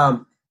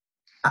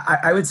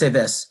 I would say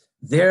this: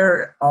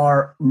 there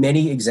are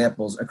many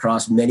examples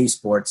across many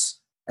sports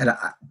and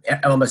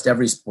almost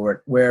every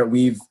sport where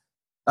we've,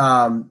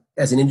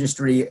 as an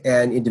industry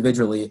and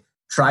individually,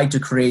 tried to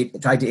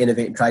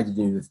innovate and tried to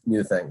do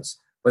new things.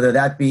 Whether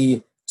that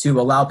be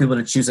to allow people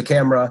to choose a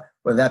camera,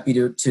 whether that be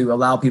to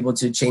allow people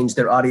to change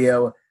their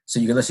audio So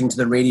you're listening to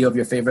the radio of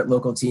your favorite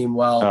local team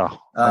while.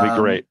 That'd be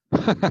great.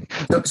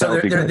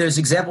 There's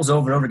examples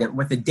over and over again.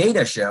 What the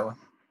data show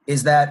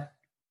is that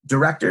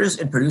directors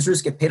and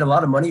producers get paid a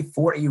lot of money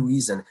for a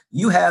reason.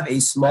 You have a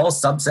small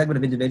subsegment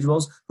of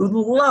individuals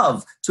who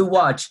love to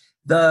watch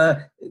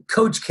the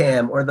coach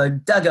cam or the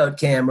dugout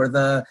cam or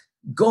the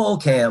goal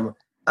cam.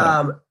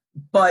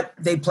 But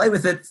they play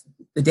with it,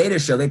 the data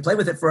show, they play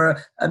with it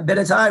for a bit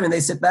of time and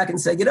they sit back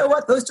and say, you know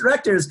what, those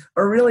directors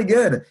are really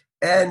good.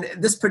 And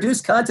this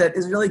produced content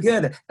is really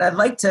good. And I'd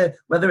like to,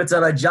 whether it's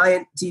on a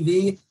giant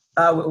TV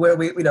where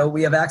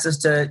we have access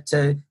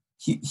to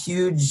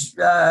huge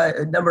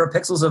number of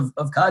pixels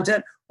of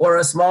content or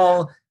a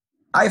small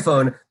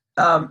iPhone,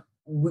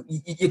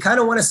 you kind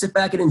of want to sit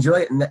back and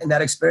enjoy it in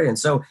that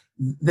experience. So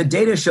the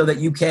data show that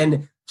you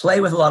can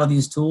play with a lot of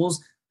these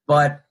tools,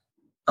 but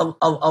a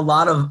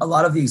lot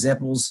of the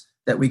examples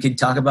that we could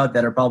talk about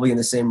that are probably in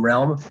the same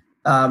realm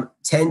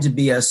tend to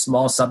be a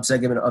small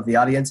subsegment of the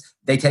audience.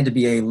 They tend to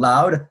be a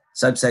loud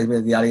subsegment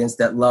of the audience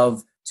that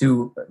love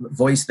to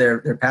voice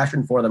their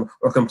passion for them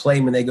or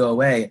complain when they go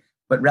away.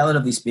 But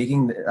relatively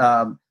speaking,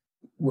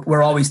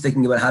 we're always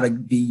thinking about how to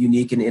be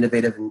unique and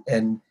innovative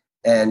and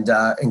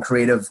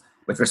creative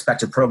with respect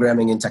to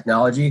programming and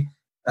technology.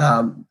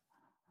 But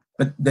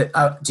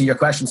to your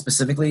question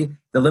specifically,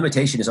 the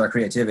limitation is our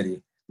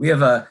creativity. We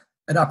have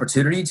an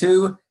opportunity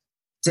to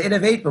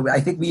innovate, but I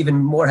think we even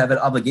more have an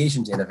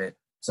obligation to innovate.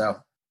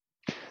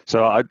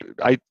 So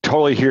I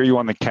totally hear you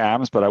on the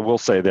cams, but I will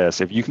say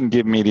this: if you can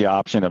give me the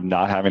option of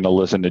not having to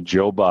listen to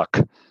Joe Buck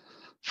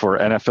for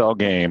NFL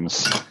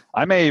games,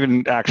 I may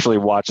even actually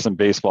watch some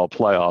baseball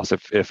playoffs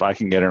if I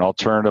can get an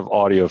alternative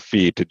audio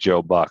feed to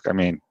Joe Buck. I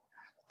mean,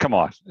 come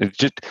on, it's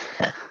just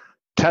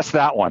test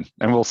that one,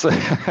 and we'll see.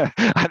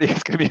 I think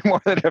it's going to be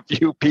more than a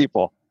few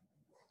people.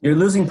 You're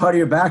losing part of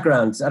your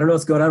background. I don't know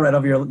what's going on right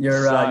over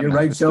your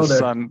right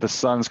shoulder. The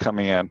sun's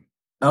coming in.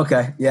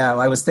 Okay, yeah,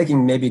 I was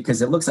thinking maybe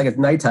because it looks like it's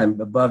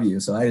nighttime above you,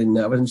 so I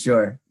wasn't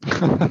sure.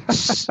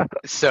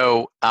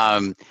 So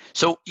one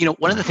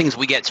of the things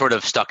we get sort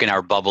of stuck in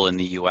our bubble in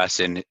the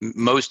U.S. and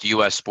most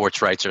U.S.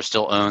 sports rights are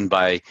still owned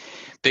by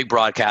big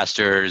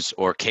broadcasters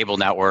or cable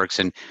networks,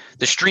 and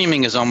the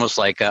streaming is almost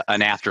like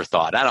an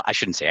afterthought. I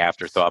shouldn't say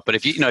afterthought, but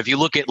if you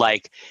look at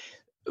like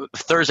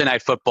Thursday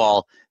Night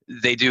Football,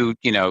 they do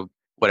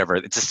whatever,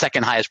 it's the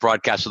second highest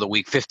broadcast of the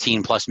week,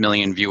 15 plus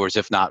million viewers,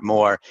 if not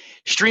more.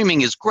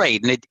 Streaming is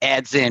great, and it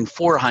adds in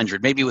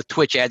 400. Maybe with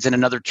Twitch adds in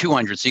another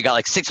 200. So you got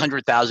like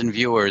 600,000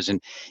 viewers,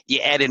 and you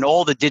add in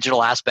all the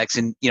digital aspects.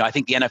 And I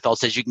think the NFL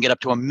says you can get up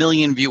to 1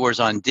 million viewers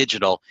on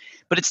digital,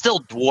 but it's still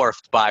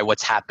dwarfed by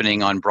what's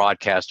happening on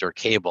broadcast or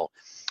cable.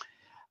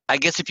 I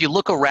guess if you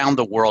look around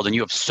the world and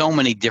you have so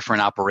many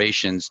different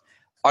operations,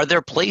 are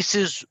there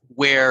places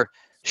where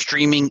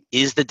streaming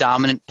is the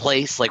dominant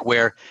place, like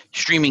where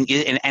streaming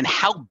is, and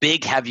how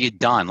big have you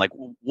done? Like,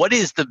 what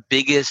is the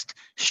biggest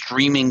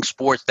streaming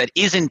sports that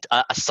isn't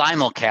a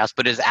simulcast,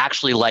 but is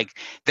actually like,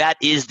 that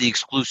is the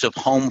exclusive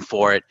home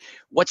for it?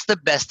 What's the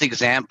best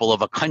example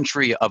of a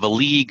country, of a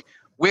league?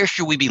 Where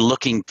should we be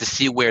looking to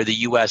see where the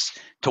U.S.,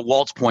 to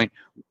Walt's point,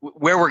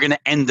 where we're going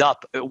to end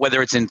up, whether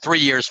it's in 3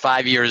 years,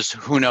 5 years,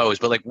 who knows?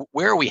 But like,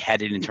 where are we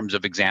headed in terms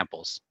of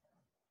examples?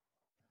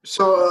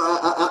 So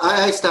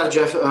I start,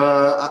 Jeff.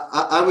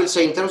 I will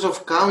say in terms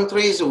of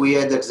countries, we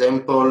had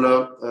example,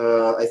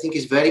 I think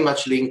it's very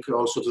much linked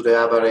also to the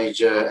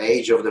average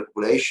age of the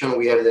population.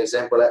 We have the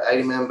example, I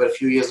remember a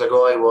few years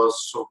ago, I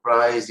was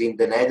surprised in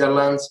the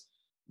Netherlands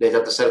that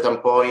at a certain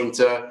point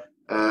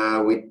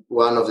with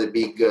one of the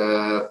big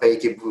pay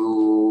TV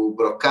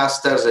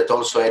broadcasters that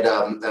also had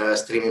a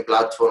streaming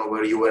platform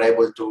where you were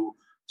able to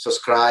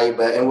subscribe,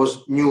 and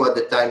was new at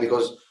the time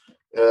because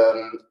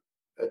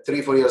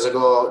 3-4 years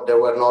ago, there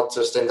were not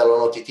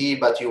standalone OTT,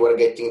 but you were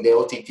getting the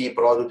OTT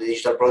product, the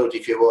digital product,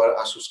 if you were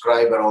a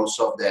subscriber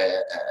also of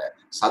the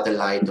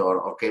satellite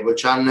or cable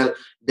channel.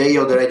 They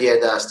already had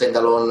a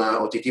standalone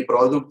OTT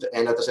product,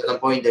 and at a certain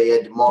point, they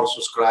had more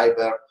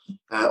subscriber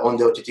on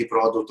the OTT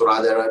product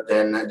rather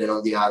than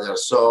on the other.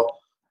 So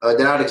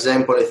there are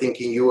examples, I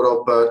think, in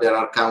Europe, there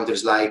are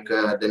countries like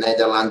the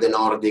Netherlands, the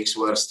Nordics,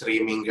 where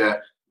streaming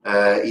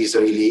is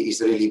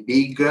really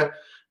big.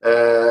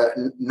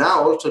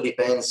 Now also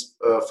depends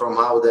from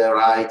how the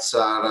rights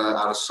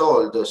are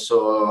sold.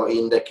 So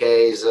in the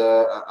case,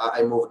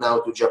 I move now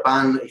to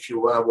Japan. If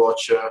you want to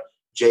watch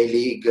J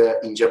League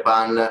in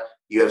Japan,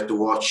 you have to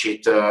watch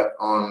it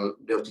on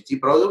the OTT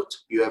product.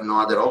 You have no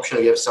other option.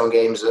 You have some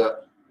games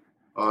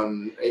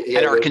on.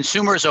 And are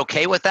consumers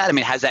okay with that? I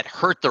mean, has that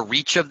hurt the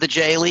reach of the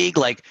J League?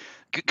 Like,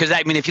 because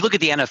I mean, if you look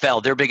at the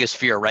NFL, their biggest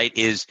fear, right,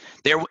 is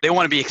they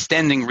want to be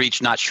extending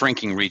reach, not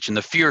shrinking reach. And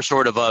the fear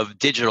sort of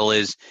digital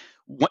is,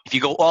 if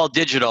you go all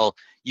digital,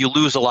 you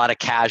lose a lot of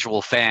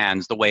casual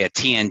fans the way a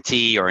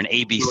TNT or an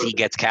ABC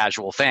gets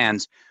casual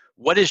fans.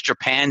 What is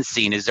Japan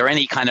seen? Is there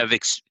any kind of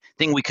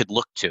thing we could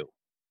look to?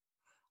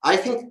 I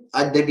think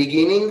at the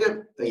beginning,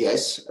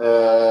 yes,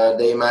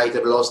 they might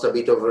have lost a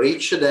bit of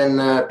reach.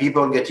 Then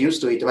people get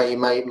used to it.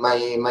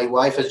 My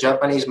wife is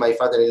Japanese, my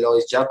father-in-law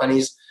is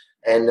Japanese,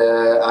 and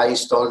I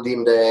installed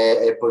him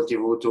the Apple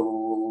TV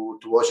to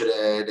watch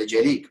the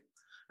J League,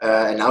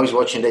 and now he's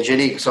watching the J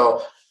League.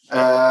 So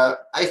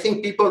I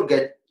think people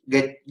get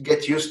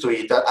used to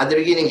it. At the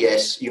beginning,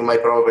 yes, you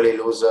might probably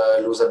lose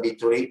a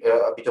bit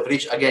of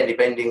reach. Again,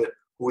 depending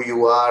who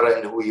you are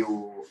and who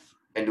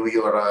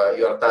you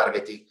are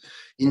targeting.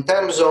 In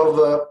terms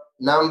of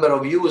number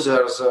of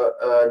users,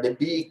 the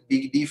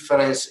big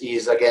difference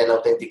is again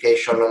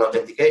authentication,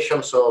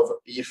 non-authentication. So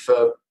if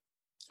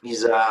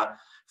is a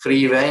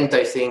free event,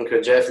 I think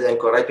Jeff, then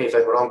correct me if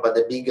I'm wrong, but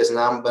the biggest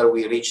number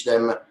we reached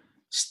them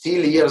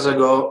still years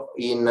ago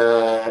in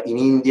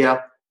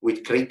India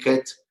with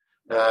cricket.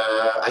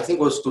 I think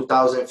it was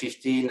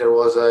 2015. There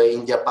was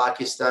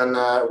India-Pakistan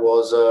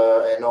was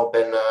an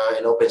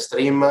open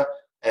stream,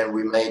 and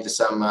we made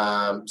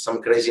some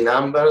crazy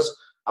numbers.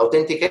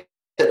 Authenticated,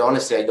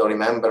 honestly, I don't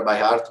remember by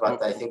heart,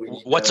 but I think we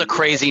need. What's a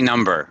crazy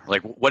number?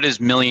 Like, what is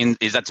million?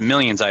 That's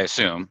millions, I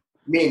assume.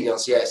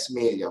 Millions, yes,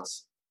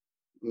 millions.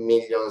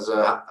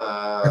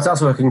 It's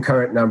also a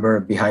concurrent number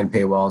behind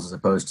paywalls as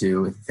opposed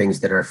to things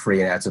that are free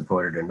and ad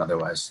supported and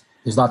otherwise.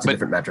 There's lots of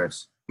different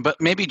metrics. But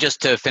maybe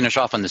just to finish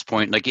off on this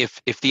point, like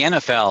if the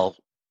NFL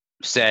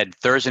said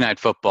Thursday Night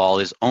Football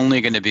is only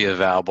going to be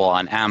available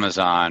on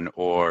Amazon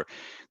or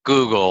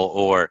Google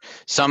or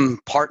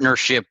some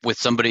partnership with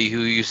somebody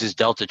who uses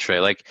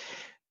Deltatre, like,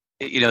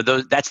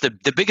 that's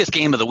the biggest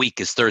game of the week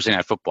is Thursday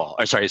Night Football.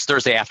 Or sorry, it's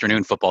Thursday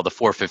afternoon football, the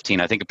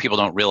 4:15. I think people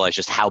don't realize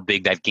just how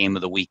big that game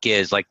of the week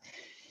is. Like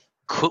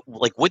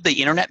would the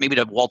internet, maybe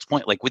to Walt's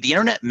point, like would the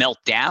internet melt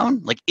down?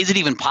 Like, is it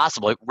even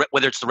possible?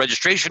 Whether it's the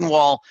registration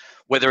wall,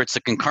 whether it's the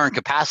concurrent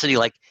capacity,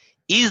 like,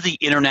 is the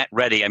internet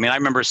ready? I mean, I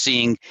remember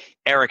seeing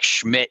Eric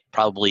Schmidt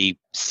probably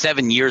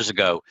 7 years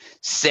ago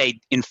say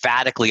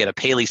emphatically at a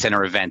Paley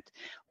Center event,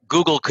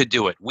 Google could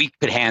do it. We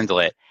could handle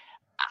it.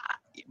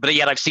 But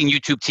yet I've seen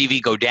YouTube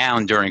TV go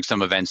down during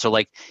some events. So,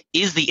 like,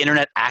 is the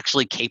internet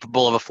actually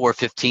capable of a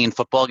 4:15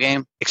 football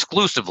game?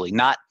 Exclusively,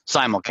 not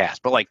simulcast.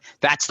 But, like,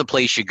 that's the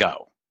place you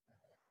go.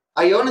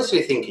 I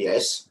honestly think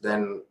yes.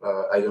 Then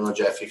I don't know,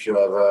 Jeff, if you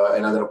have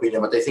another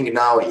opinion, but I think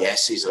now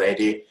yes is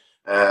ready.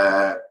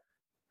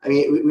 I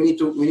mean, we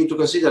need to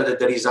consider that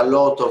there is a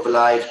lot of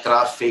live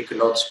traffic,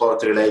 not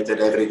sport related,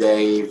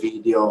 everyday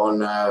video on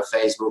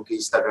Facebook,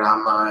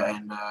 Instagram,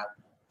 and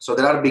so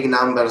there are big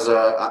numbers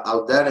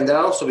out there, and there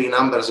are also big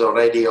numbers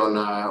already on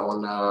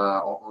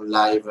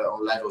live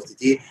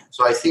OTT.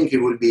 So I think it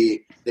will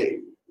be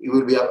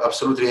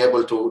absolutely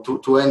able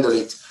to handle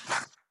it.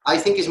 I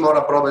think it's more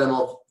a problem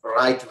of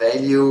right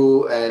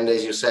value and,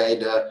 as you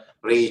said,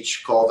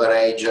 reach,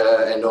 coverage,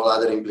 and all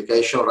other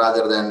implications,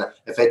 rather than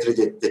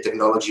effectively the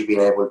technology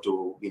being able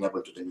to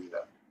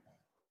deliver.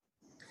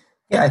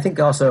 Yeah, I think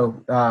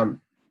also,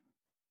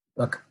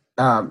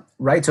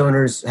 rights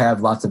owners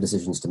have lots of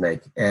decisions to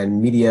make,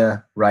 and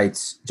media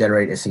rights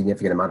generate a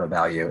significant amount of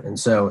value. And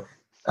so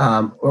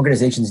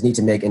organizations need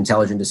to make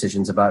intelligent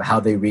decisions about how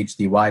they reach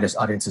the widest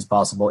audiences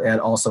possible,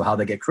 and also how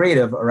they get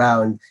creative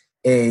around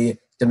a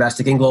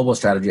domestic and global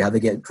strategy, how they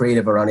get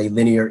creative around a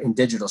linear and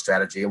digital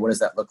strategy, and what does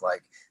that look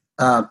like?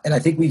 And I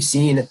think we've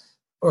seen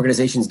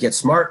organizations get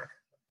smart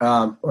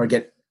or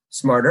get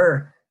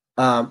smarter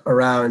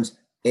around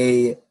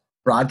a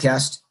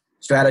broadcast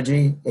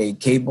strategy, a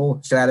cable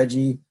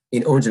strategy,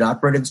 an owned and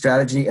operated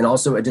strategy, and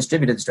also a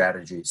distributed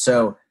strategy.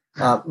 So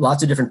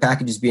lots of different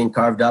packages being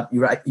carved up.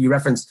 You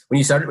referenced when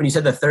you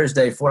said the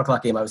Thursday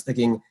 4:00 game, I was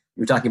thinking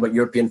you were talking about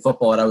European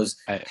football, and I was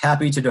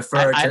happy to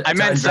defer to I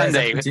meant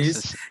Sunday.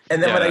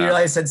 And then when I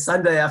realized I said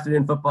Sunday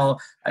afternoon football,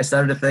 I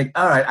started to think,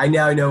 all right, I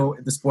now know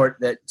the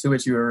sport to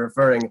which you were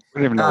referring. I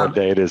don't even know what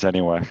day it is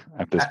anyway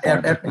at this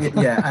point.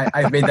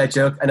 I've made that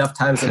joke enough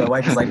times that my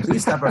wife is like,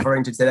 please stop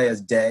referring to today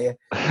as day.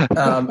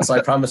 So I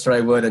promised her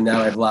I would, and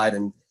now I've lied,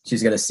 and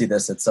she's going to see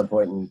this at some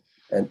point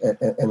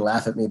and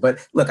laugh at me.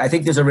 But look, I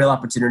think there's a real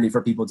opportunity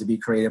for people to be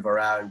creative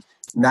around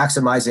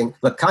maximizing.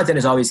 Look, content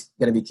is always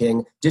going to be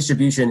king.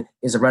 Distribution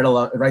is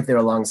right there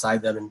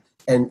alongside them,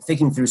 and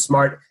thinking through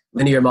smart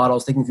linear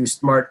models, thinking through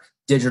smart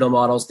digital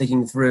models,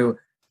 thinking through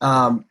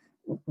the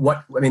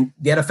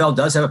NFL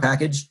does have a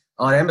package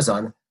on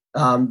Amazon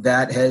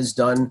that has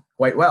done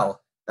quite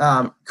well.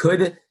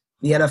 Could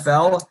the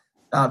NFL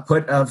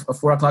put a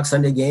 4:00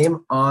 Sunday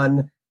game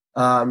on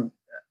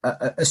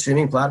a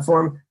streaming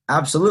platform?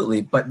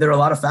 Absolutely. But there are a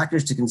lot of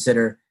factors to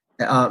consider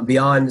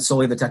beyond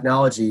solely the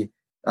technology,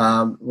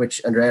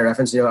 which Andrea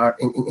referenced,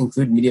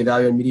 include media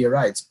value and media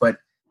rights. But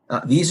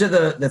these are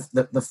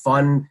the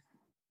fun,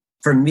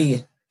 for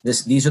me,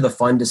 these are the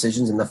fun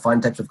decisions and the fun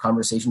types of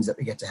conversations that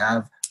we get to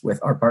have with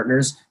our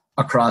partners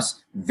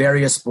across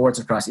various sports,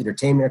 across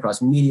entertainment,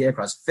 across media,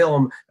 across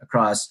film,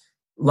 across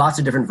lots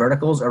of different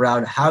verticals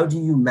around how do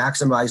you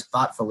maximize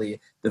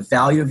thoughtfully the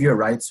value of your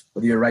rights,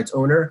 whether you're a rights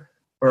owner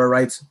or a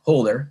rights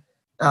holder,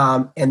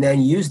 and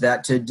then use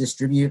that to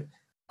distribute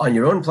on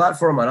your own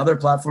platform, on other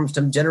platforms,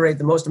 to generate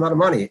the most amount of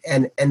money,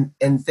 and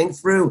think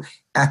through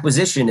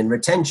acquisition and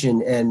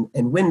retention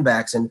and win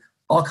backs and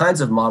all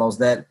kinds of models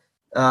that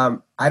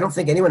I don't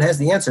think anyone has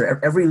the answer.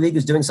 Every league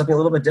is doing something a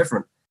little bit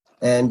different,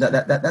 and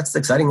that's the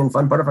exciting and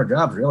fun part of our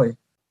jobs, really.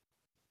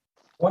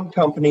 One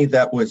company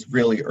that was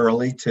really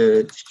early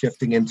to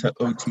shifting into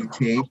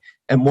OTT,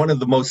 and one of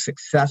the most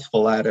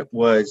successful at it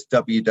was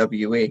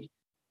WWE.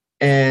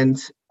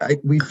 And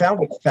we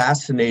found it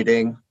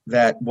fascinating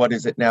that, what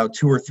is it now,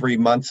 2 or 3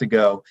 months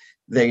ago,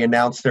 they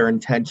announced their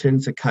intention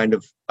to kind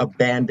of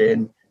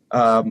abandon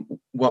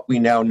what we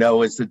now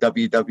know as the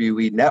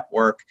WWE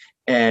network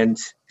and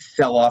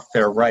sell off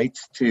their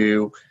rights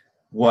to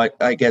what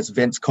I guess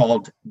Vince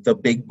called the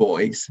big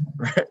boys,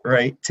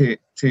 right? To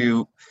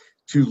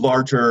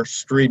larger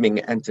streaming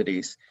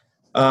entities.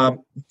 And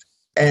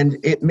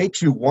it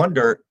makes you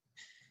wonder,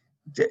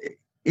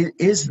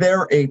 is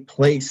there a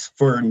place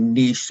for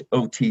niche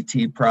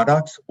OTT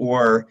products,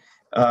 or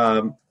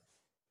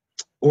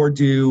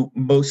do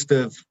most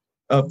of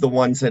the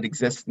ones that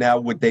exist now,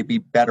 would they be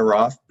better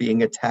off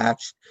being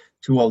attached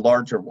to a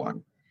larger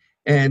one?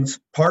 And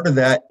part of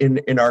that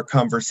in our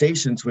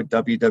conversations with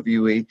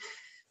WWE,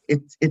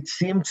 it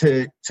seemed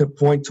to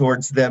point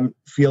towards them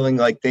feeling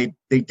like they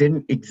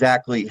didn't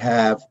exactly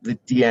have the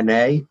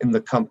DNA in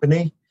the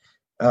company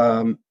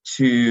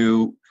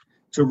to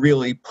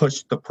really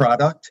push the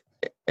product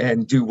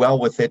and do well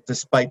with it,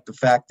 despite the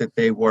fact that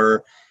they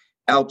were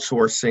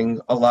outsourcing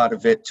a lot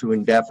of it to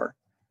Endeavor.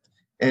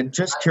 And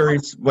just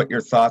curious what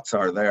your thoughts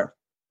are there.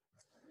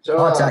 So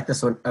I'll attack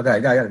this one.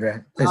 Okay,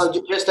 Andrea.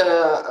 Just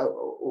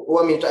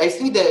 1 minute. I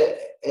think that,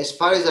 as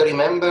far as I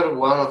remember,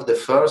 one of the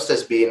first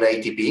has been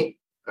ATP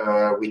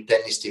with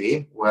Tennis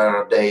TV,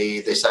 where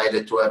they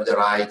decided to have the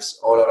rights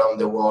all around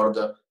the world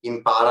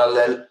in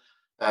parallel,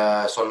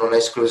 so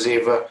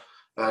non-exclusive,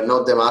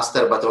 not the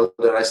master, but all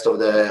the rest of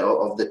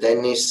the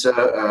tennis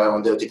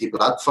on the OTT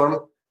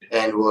platform,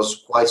 and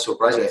was quite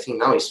surprising. I think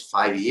now it's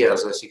 5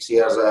 years or 6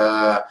 years,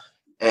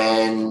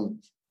 and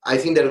I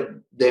think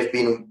that they've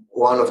been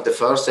one of the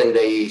first, and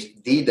they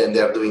did, and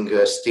they're doing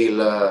still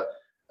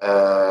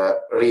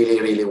really,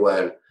 really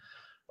well.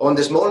 On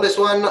the smallest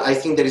one, I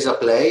think there is a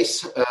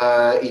place.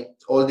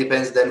 It all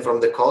depends then from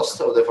the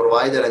cost of the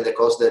provider and the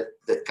cost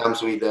that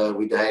comes with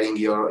hiring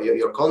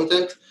your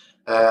content.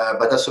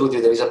 But absolutely,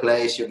 there is a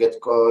place. You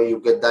get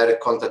direct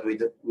contact with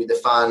the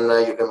fan.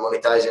 You can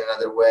monetize in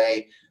another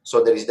way.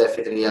 So there is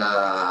definitely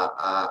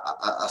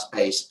a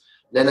space.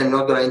 Then I'm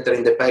not going to enter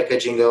in the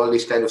packaging and all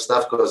this kind of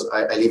stuff, because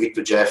I leave it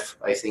to Jeff.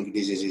 I think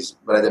this is his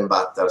bread and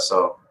butter.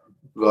 So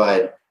go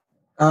ahead.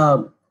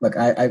 Look,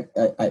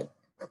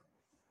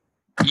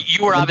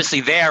 You were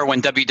obviously there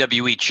when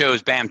WWE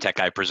chose BAMTech,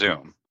 I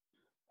presume.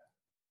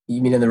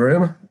 You mean in the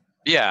room?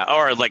 Yeah,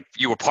 or like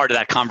you were part of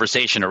that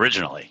conversation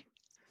originally.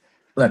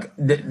 Look,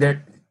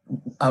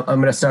 I'm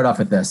going to start off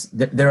with this.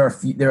 There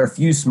are a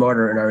few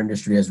smarter in our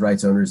industry as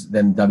rights owners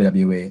than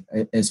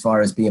WWE, as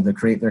far as being able to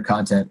create their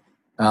content,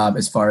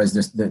 as far as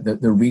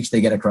the reach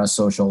they get across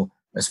social,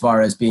 as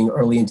far as being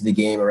early into the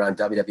game around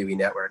WWE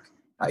Network.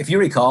 If you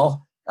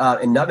recall,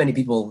 and not many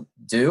people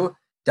do,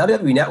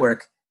 WWE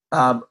Network,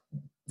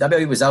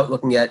 WWE was out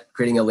looking at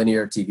creating a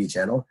linear TV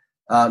channel.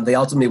 They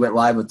ultimately went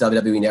live with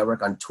WWE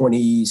Network on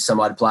 20 some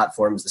odd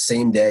platforms the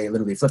same day,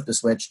 literally flipped the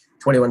switch,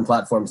 21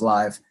 platforms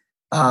live.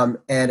 And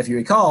if you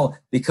recall,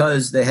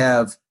 because they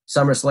have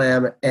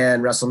SummerSlam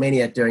and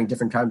WrestleMania during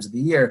different times of the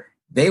year,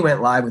 they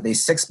went live with a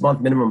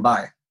 6-month minimum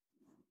buy.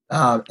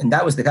 And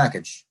that was the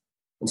package.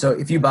 And so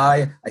if you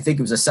buy, I think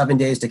it was 7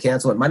 days to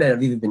cancel. It might not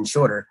have even been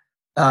shorter.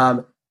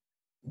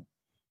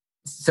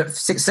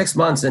 6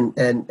 months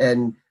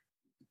and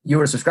you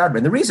were a subscriber.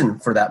 And the reason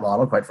for that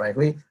model, quite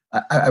frankly,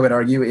 I would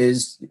argue,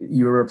 is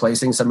you were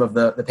replacing some of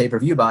the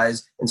pay-per-view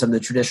buys and some of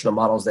the traditional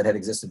models that had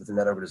existed within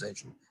that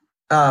organization.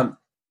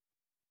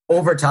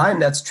 Over time,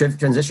 that's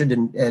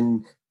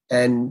transitioned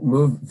and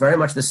moved very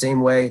much the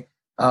same way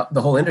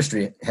the whole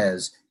industry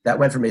has. That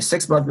went from a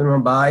 6-month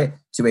minimum buy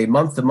to a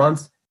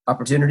month-to-month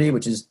opportunity,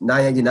 which is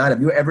 $9.99.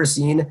 Have you ever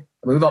seen?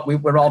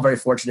 We're all very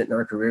fortunate in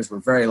our careers. We're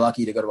very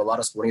lucky to go to a lot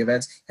of sporting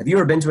events. Have you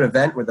ever been to an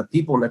event where the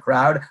people in the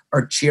crowd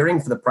are cheering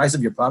for the price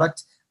of your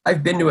product?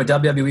 I've been to a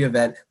WWE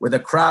event where the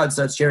crowd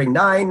starts cheering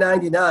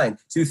 $9.99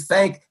 to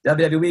thank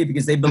WWE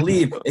because they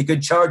believe it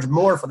could charge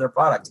more for their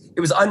product.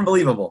 It was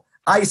unbelievable.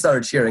 I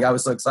started cheering. I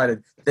was so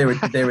excited they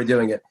were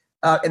doing it.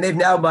 And they've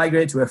now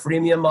migrated to a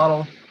freemium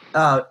model.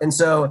 And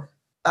so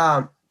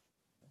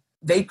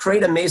they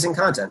create amazing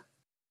content.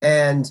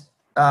 And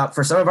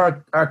for some of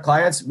our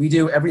clients, we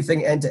do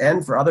everything end to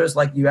end. For others,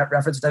 like you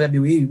referenced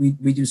WWE,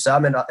 we do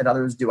some and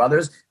others do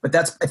others. But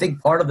that's, I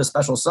think, part of the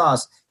special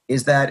sauce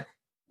is that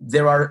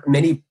there are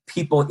many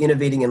people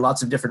innovating in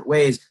lots of different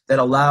ways that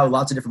allow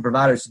lots of different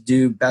providers to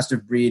do best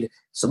of breed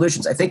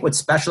solutions. I think what's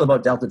special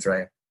about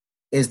Deltatre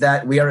is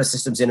that we are a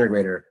systems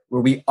integrator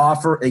where we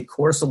offer a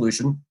core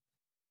solution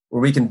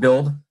where we can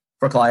build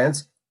for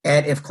clients.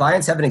 And if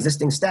clients have an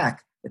existing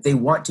stack that they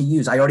want to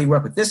use, I already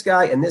work with this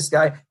guy and this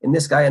guy and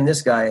this guy and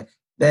this guy,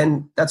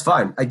 then that's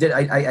fine. I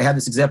had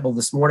this example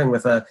this morning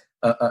with a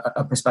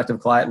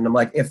prospective client, and I'm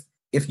like,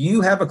 if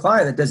you have a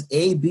client that does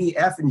A, B,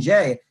 F, and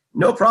J,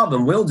 no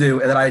problem, we'll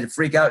do. And then I had to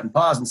freak out and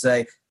pause and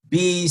say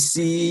B,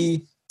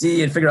 C,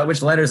 D, and figure out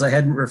which letters I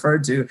hadn't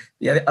referred to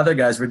the other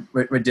guys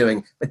were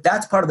doing. But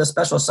that's part of the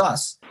special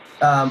sauce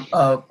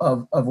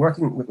of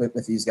working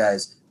with these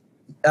guys.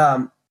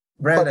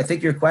 Brand, I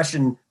think your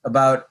question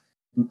about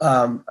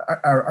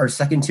our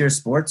second tier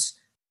sports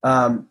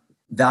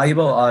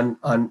valuable on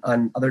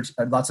other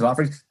lots of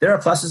offerings. There are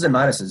pluses and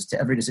minuses to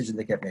every decision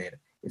that get made.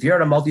 If you're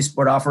on a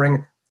multi-sport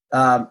offering,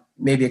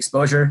 maybe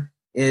exposure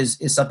is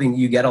something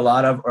you get a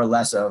lot of or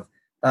less of.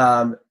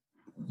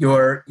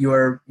 You're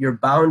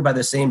bound by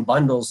the same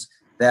bundles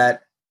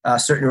that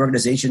certain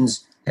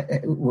organizations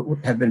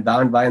have been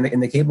bound by in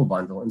the cable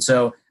bundle. And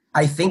so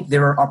I think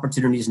there are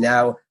opportunities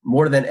now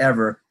more than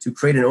ever to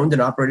create an owned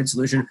and operated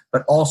solution,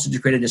 but also to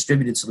create a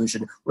distributed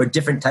solution where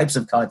different types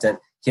of content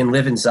can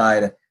live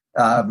inside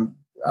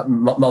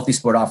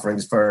multi-sport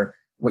offerings for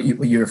what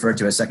you refer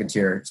to as second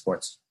tier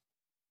sports.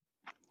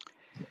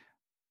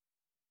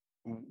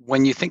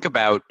 When you think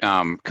about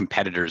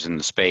competitors in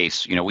the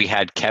space, we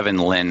had Kevin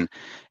Lin,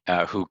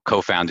 who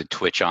co-founded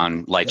Twitch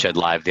on LightShed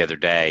Live the other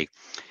day.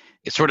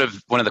 It's sort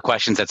of one of the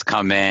questions that's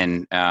come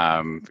in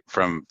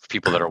from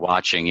people that are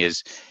watching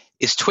is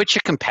Twitch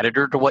a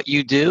competitor to what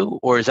you do,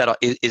 or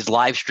is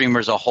live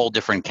streamers a whole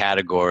different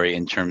category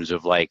in terms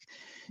of where's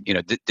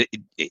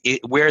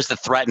the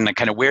threat and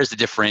kind of where's the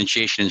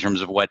differentiation in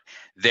terms of what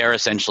they're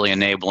essentially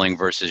enabling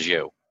versus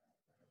you?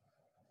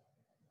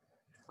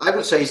 I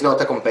would say it's not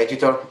a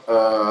competitor.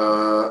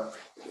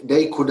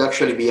 They could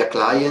actually be a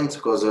client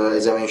because,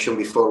 as I mentioned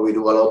before, we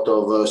do a lot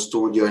of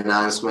studio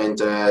enhancement,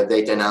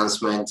 data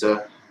enhancement,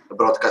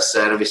 broadcast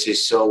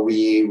services. So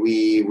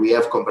we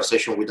have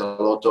conversation with a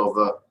lot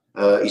of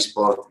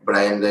esport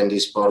brand and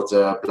esport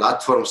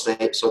platforms.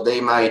 So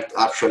they might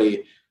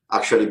actually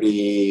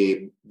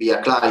be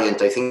a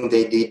client. I think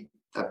they did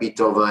a bit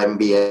of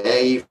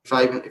MBA, if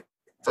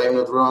I'm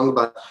not wrong,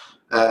 but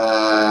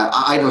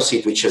I don't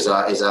see Twitch as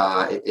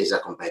a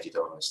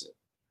competitor, honestly.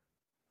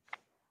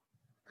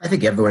 I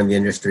think everyone in the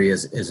industry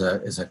is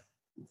a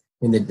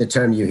in the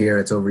term you hear,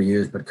 it's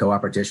overused, but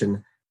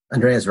co-opetition.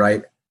 Andrea's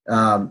right.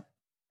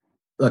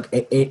 Look,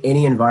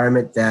 any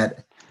environment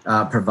that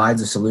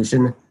provides a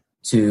solution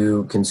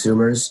to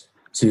consumers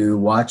to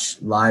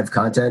watch live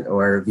content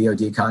or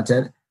VOD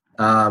content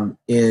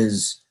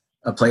is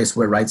a place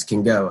where rights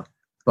can go.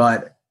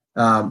 But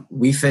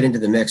we fit into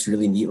the mix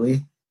really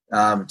neatly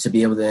to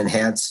be able to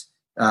enhance.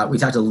 We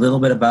talked a little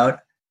bit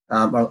about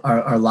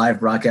our live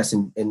broadcast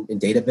and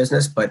data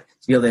business, but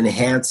to be able to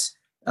enhance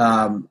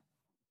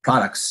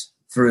products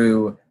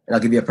through, and I'll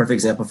give you a perfect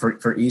example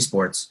for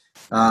esports.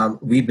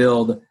 We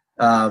build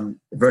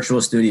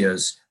virtual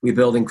studios. We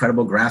build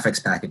incredible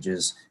graphics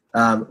packages.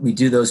 We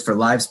do those for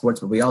live sports,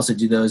 but we also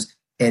do those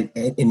in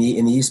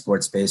the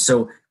esports space.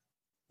 So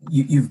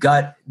you've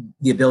got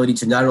the ability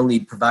to not only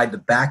provide the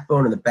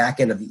backbone and the back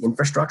end of the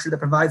infrastructure that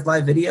provides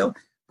live video,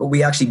 but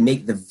we actually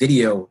make the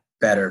video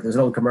better. There's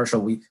no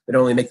commercial. We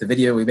don't only make the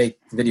video, we make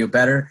the video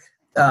better.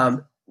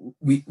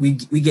 We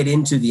get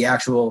into the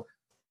actual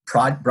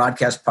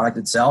broadcast product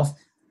itself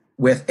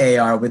with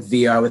AR, with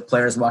VR, with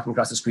players walking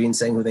across the screen,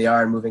 saying who they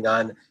are and moving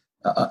on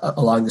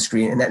along the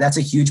screen. And that's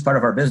a huge part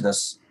of our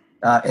business.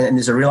 And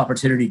there's a real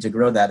opportunity to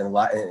grow that in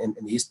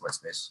the esports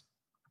space.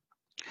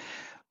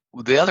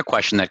 The other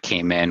question that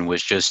came in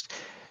was just,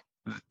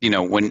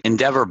 when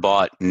Endeavor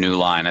bought New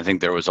Line, I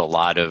think there was a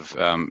lot of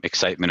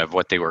excitement of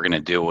what they were going to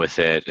do with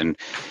it. And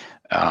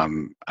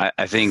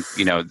I think,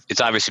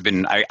 it's obviously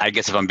been, I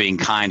guess if I'm being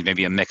kind,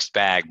 maybe a mixed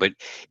bag, but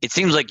it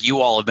seems like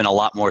you all have been a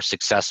lot more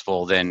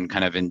successful than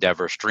kind of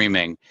Endeavor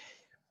streaming.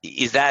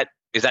 Is that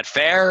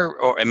fair?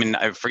 Or,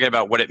 I forget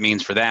about what it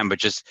means for them, but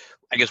just,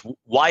 I guess,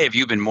 why have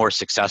you been more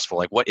successful?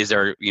 Like, what is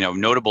there,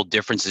 notable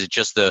difference? Is it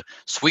just the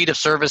suite of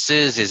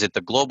services? Is it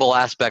the global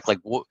aspect? Like,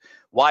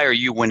 why are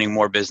you winning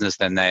more business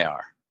than they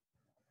are?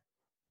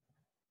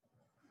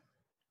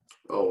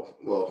 Oh,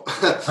 well,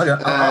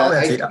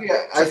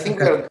 I think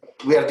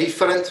we are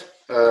different.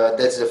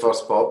 That's the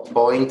first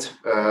point.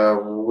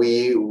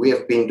 We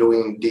have been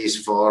doing this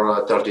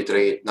for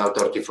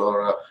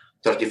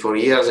 34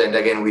 years, and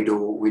again, we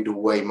do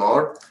way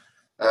more.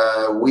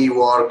 We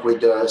work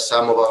with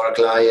some of our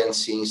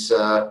clients since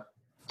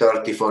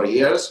 34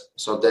 years,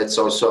 so that's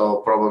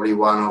also probably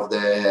one of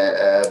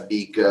the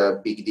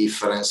big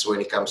difference when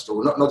it comes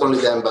to not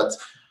only them, but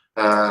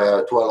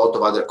to a lot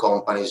of other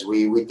companies.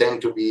 We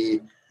tend to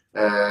be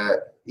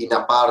in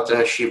a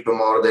partnership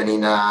more than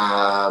in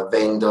a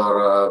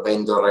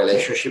vendor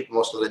relationship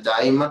most of the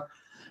time.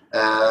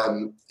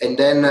 And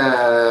then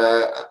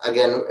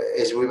again,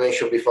 as we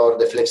mentioned before,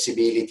 the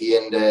flexibility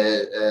and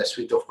the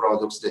suite of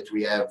products that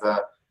we have,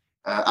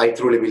 I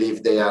truly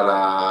believe they are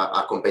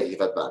a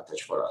competitive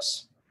advantage for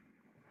us.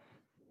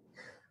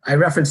 I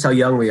referenced how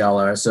young we all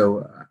are,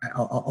 so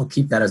I'll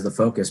keep that as the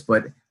focus.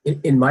 But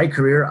in my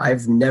career,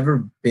 I've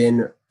never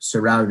been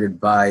surrounded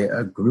by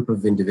a group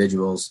of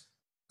individuals,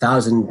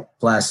 1,000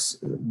 plus,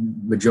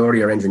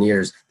 majority are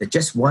engineers, that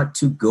just want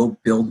to go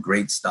build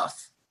great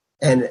stuff.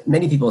 And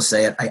many people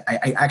say it.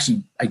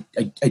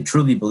 I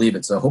truly believe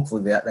it. So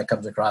hopefully that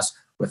comes across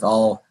with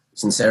all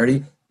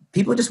sincerity.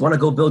 People just want to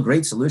go build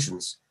great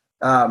solutions.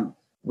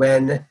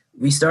 When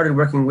we started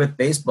working with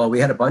baseball, we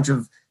had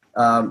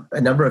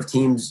a number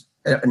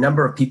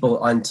of people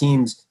on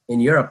teams in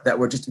Europe that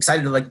were just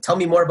excited to tell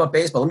me more about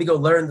baseball. Let me go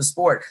learn the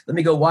sport. Let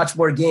me go watch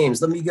more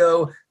games. Let me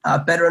go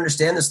better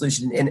understand the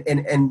solution.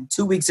 And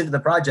 2 weeks into the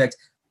project,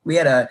 we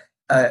had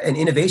an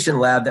innovation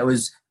lab that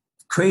was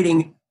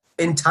creating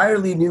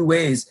entirely new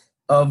ways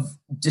of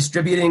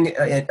distributing,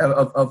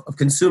 of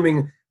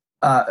consuming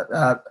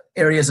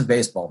areas of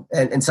baseball.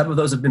 And some of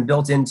those have been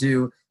built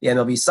into the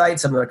MLB site.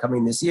 Some of them are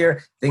coming this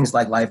year. Things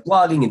like live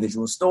blogging and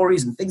visual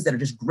stories and things that are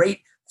just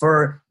great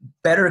for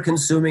better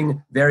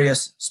consuming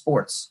various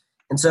sports.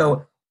 And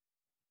so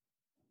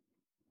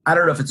I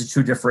don't know if it's a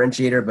true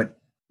differentiator, but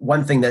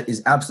one thing that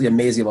is absolutely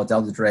amazing about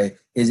Deltatre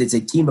is it's a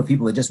team of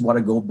people that just want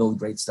to go build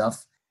great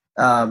stuff.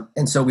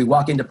 And so we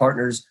walk into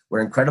partners.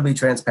 We're incredibly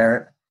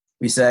transparent.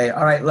 We say,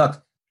 all right,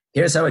 look,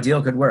 here's how a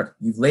deal could work.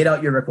 You've laid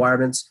out your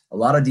requirements. A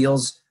lot of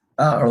deals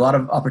or a lot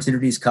of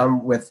opportunities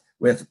come with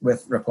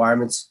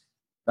requirements,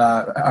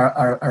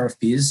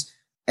 RFPs.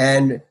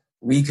 And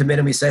we commit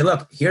and we say,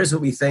 look, here's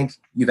what we think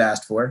you've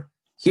asked for.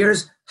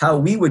 Here's how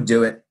we would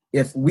do it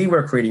if we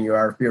were creating your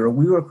RFP or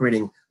we were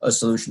creating a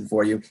solution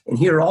for you. And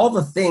here are all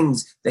the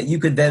things that you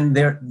could then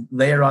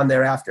layer on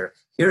thereafter.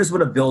 Here's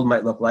what a build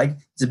might look like.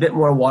 It's a bit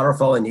more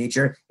waterfall in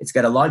nature. It's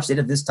got a launch date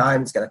of this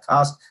time. It's got a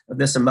cost of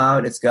this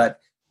amount. It's got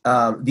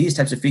these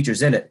types of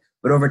features in it.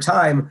 But over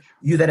time,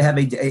 you then have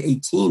a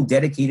team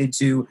dedicated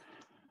to,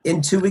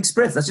 in 2 week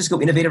sprints, let's just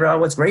go innovate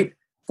around what's great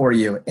for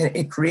you. And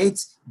it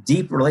creates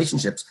deep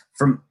relationships.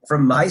 From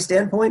my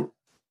standpoint,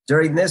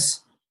 during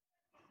this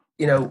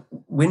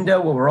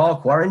window where we're all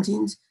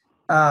quarantined,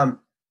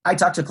 I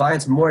talk to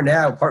clients more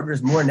now,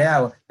 partners more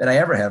now than I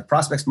ever have,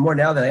 prospects more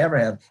now than I ever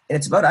have. And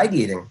it's about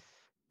ideating.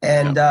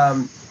 And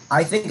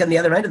I think on the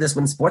other end of this,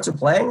 when sports are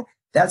playing,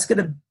 that's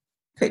going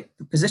to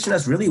position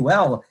us really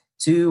well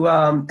to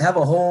have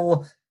a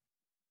whole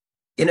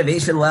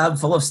innovation lab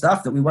full of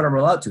stuff that we want to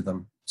roll out to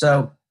them.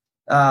 So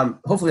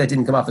hopefully that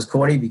didn't come off as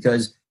corny,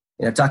 because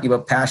talking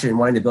about passion and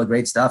wanting to build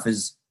great stuff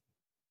is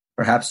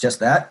perhaps just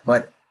that,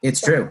 but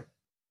it's true.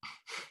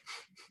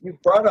 You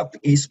brought up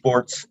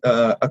esports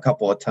a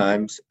couple of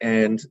times,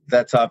 and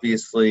that's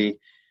obviously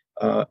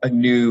a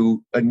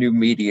new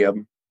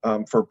medium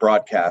for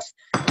broadcast.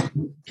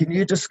 Can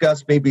you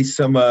discuss maybe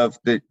some of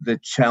the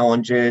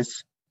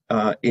challenges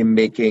in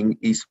making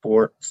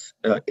esports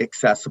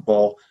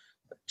accessible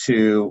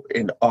to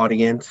an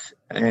audience,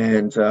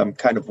 and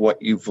kind of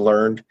what you've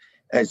learned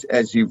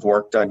as you've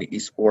worked on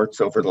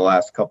esports over the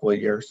last couple of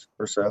years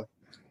or so?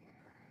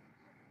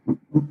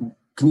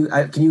 Can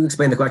you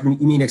explain the question?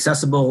 You mean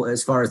accessible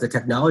as far as the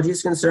technology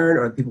is concerned,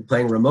 or people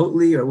playing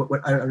remotely, or what?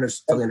 I don't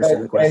totally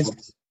understand the question.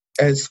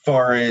 As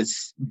far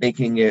as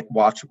making it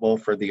watchable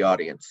for the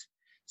audience.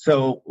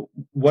 So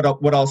what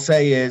I'll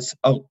say is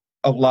a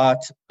lot,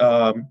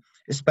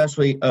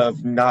 especially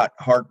of not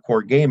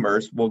hardcore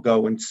gamers, will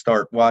go and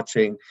start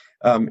watching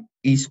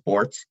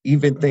esports,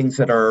 even things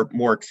that are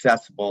more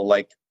accessible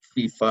like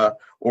FIFA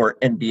or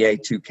NBA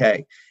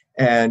 2K,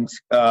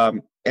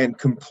 and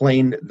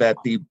complain that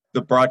the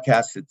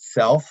broadcast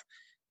itself,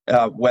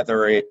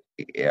 whether it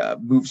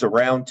moves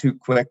around too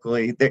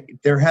quickly,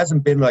 there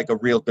hasn't been like a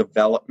real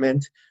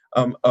development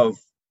of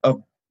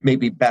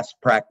maybe best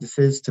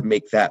practices to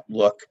make that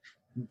look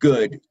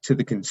good to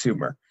the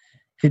consumer.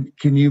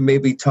 Can you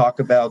maybe talk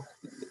about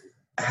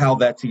how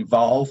that's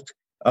evolved,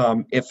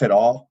 if at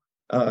all?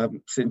 I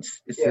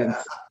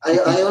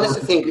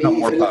honestly think, if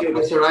you look at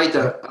Mr.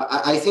 Writer,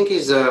 I think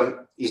it's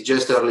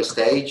just early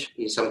stage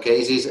in some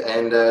cases,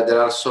 and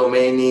there are so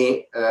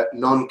many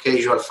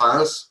non-casual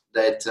fans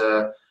that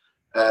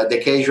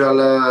the casual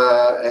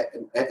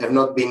have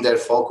not been their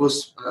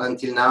focus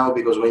until now,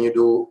 because when you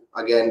do,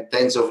 again,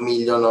 tens of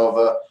millions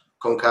of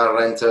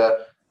concurrent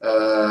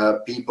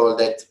people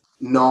that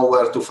know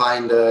where to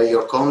find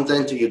your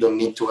content, you don't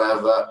need to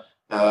have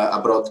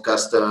a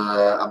broadcast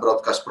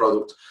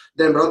product.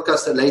 Then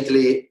broadcast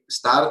lately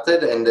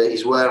started, and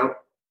is where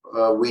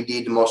we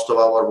did most of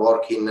our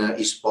work in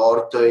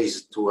esport,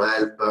 is to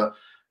help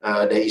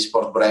the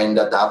esport brand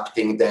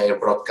adapting their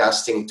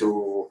broadcasting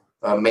to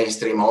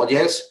mainstream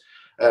audience.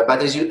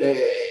 But as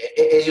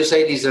you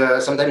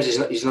said, sometimes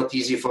it's not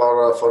easy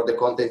for the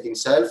content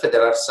itself.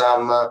 There are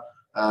some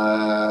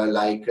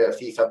like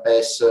FIFA,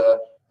 PES,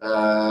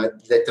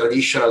 the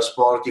traditional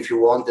sport, if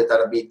you want, that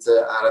are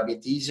a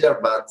bit easier,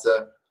 but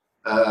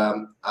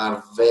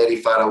are very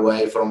far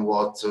away from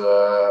what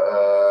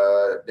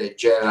the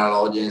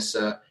general audience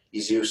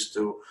is used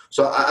to.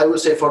 So I would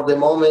say for the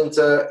moment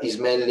is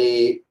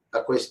mainly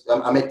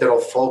a matter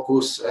of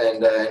focus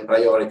and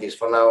priorities.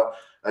 For now,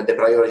 the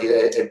priority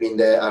have been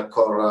our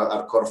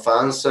core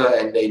fans,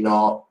 and they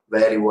know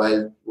very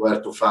well where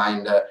to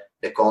find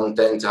the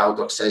content, how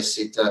to access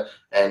it,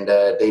 and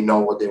they know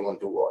what they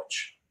want to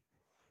watch.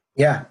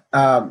 Yeah.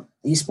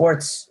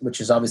 Esports, which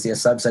is obviously a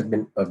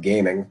subsegment of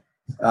gaming,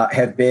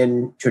 have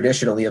been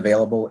traditionally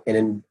available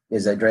in,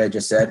 as Andrea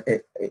just said,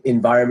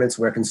 environments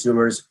where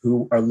consumers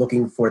who are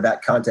looking for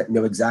that content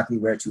know exactly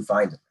where to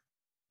find it.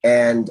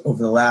 And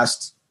over the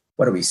last,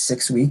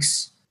 6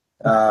 weeks,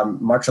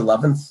 March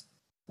 11th,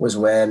 was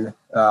when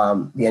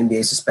the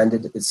NBA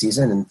suspended its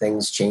season and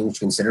things changed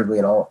considerably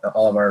in all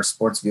of our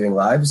sports viewing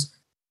lives.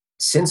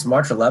 Since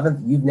March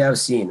 11th, you've now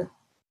seen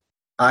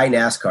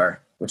iNASCAR,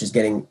 which is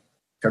getting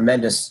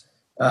tremendous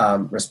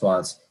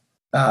response,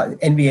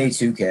 NBA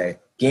 2K,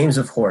 Games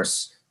of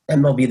Horse,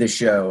 MLB The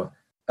Show,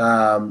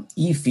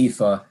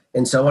 eFIFA,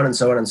 and so on and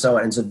so on and so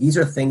on. And so these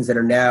are things that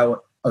are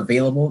now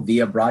available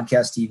via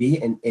broadcast TV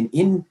and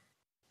in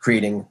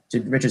creating,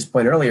 to Rich's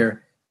point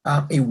earlier,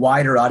 a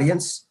wider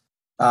audience,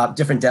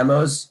 different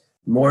demos,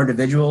 more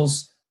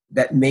individuals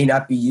that may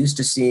not be used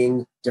to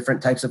seeing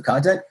different types of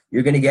content.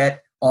 You're going to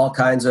get all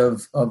kinds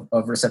of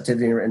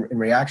receptivity and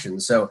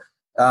reactions. So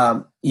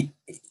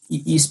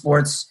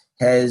esports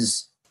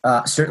has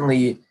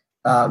certainly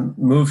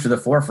moved to the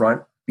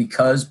forefront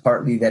because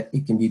partly that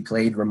it can be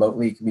played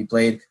remotely, it can be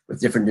played with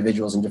different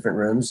individuals in different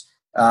rooms.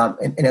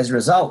 And as a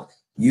result,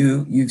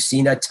 you've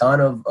seen a ton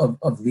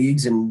of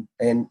leagues and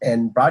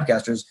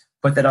broadcasters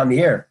put that on the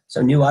air.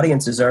 So new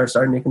audiences are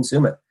starting to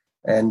consume it.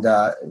 And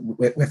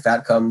with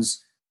that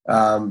comes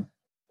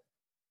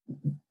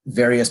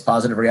various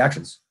positive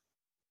reactions.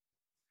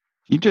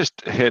 You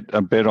just hit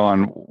a bit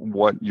on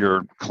what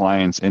your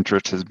client's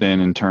interest has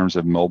been in terms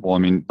of mobile. I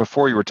mean,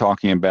 before you were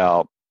talking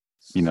about,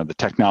 the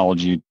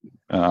technology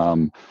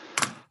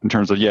in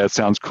terms of, it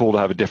sounds cool to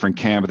have a different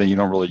cam, but then you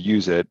don't really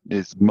use it.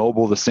 Is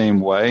mobile the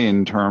same way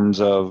in terms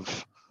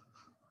of,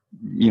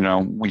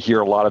 we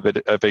hear a lot of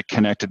it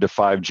connected to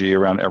 5G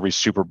around every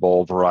Super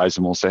Bowl. Verizon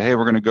will say, hey,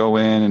 we're going to go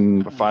in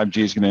and 5G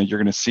is you're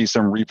going to see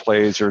some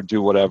replays or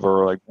do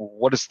whatever. Like,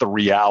 what is the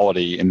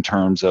reality in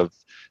terms of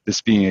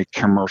this being a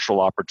commercial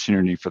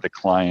opportunity for the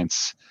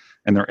clients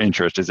and their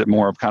interest? Is it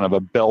more of kind of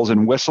a bells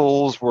and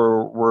whistles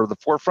were the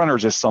forefront, or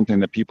is this something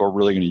that people are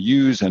really going to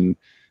use and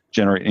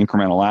generate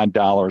incremental ad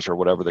dollars or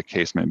whatever the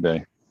case may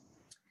be?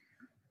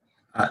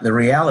 The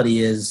reality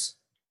is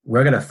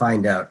we're going to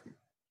find out.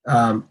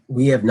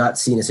 We have not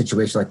seen a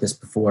situation like this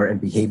before, and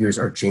behaviors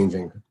are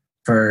changing.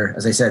 For,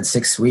 as I said,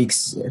 6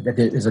 weeks,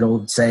 there's an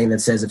old saying that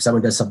says if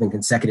someone does something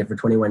consecutive for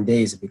 21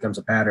 days, it becomes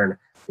a pattern.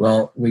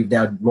 Well, we've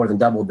now more than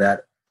doubled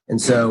that. And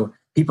so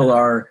people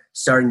are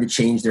starting to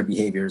change their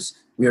behaviors.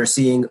 We are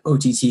seeing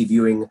OTT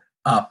viewing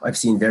up. I've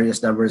seen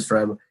various numbers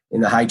from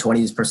in the high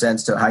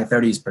 20% to high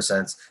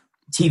 30%.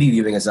 TV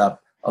viewing is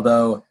up,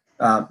 although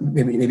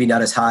maybe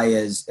not as high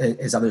as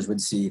others would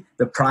see.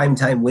 The prime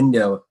time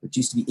window, which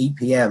used to be 8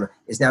 p.m.,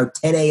 is now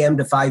 10 a.m.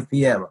 to 5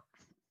 p.m.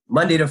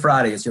 Monday to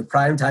Friday is your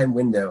prime time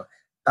window.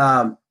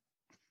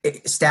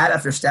 Stat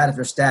after stat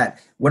after stat.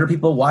 What are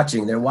people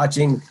watching? They're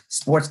watching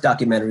sports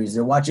documentaries.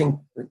 They're watching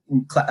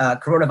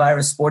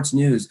coronavirus sports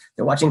news.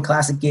 They're watching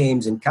classic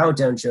games and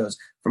countdown shows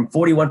from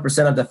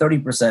 41% up to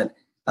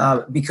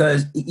 30%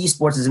 because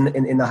esports is in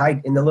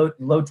the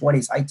low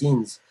 20s, high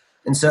teens.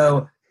 And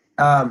so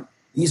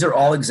these are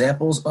all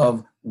examples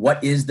of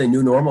what is the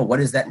new normal,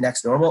 what is that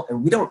next normal,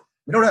 and we don't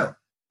know.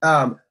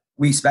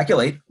 We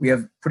speculate. We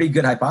have pretty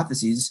good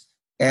hypotheses,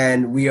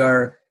 and we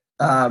are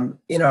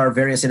in our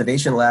various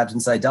innovation labs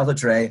inside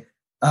Deltatre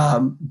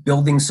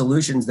building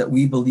solutions that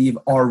we believe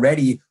are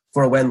ready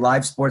for when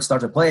live sports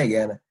start to play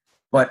again.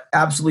 But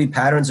absolutely,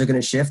 patterns are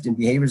going to shift and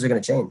behaviors are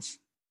going to change.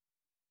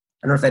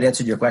 I don't know if that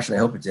answered your question. I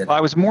hope it did. Well,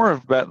 I was more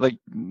about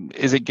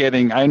is it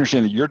getting? I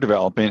understand that you're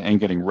developing and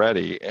getting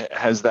ready.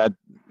 Has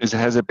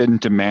it been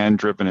demand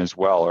driven as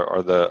well, or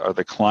are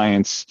the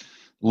clients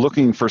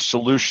looking for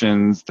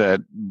solutions that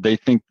they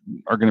think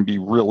are going to be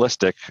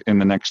realistic in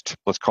the next,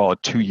 let's call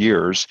it 2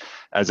 years,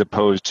 as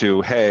opposed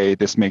to, hey,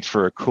 this makes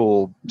for a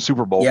cool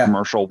Super Bowl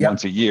commercial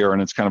once a year,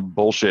 and it's kind of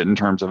bullshit in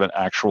terms of an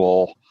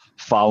actual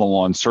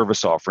follow-on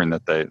service offering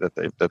that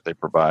they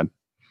provide.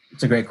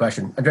 It's a great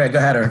question. Andrea, go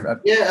ahead.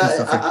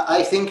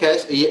 I think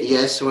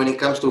yes. When it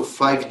comes to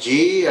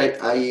 5G,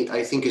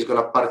 I think it's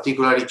going to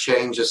particularly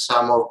change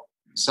some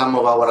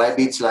of our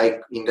habits,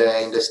 like in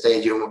the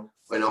stadium.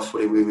 When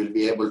hopefully we will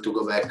be able to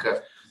go back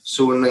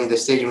soon in the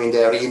stadium, in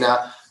the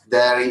arena.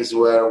 There is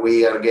where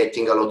we are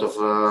getting a lot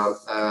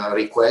of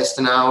requests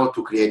now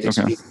to create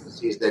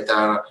experiences that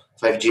are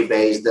 5G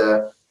based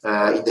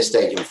in the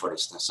stadium, for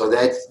instance. So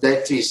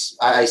that is,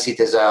 I see it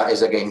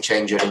as a game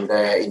changer in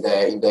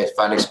the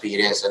fan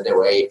experience and the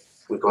way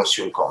we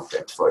consume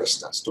content, for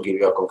instance, to give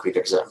you a concrete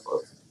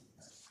example.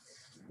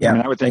 Yeah,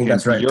 I would think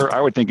that's right.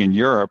 I would think in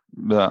Europe,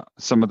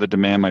 some of the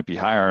demand might be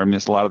higher. I mean,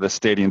 a lot of the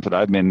stadiums that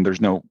I've been, we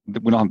don't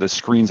have the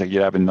screens like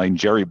you have in like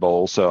Jerry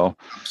Bowl. So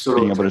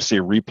being able to see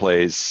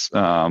replays,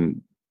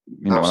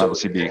 would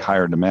obviously be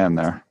higher demand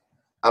there.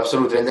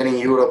 Absolutely. And then in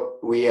Europe,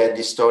 we had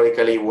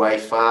historically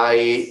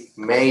Wi-Fi,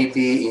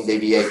 maybe in the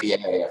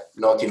VIP area,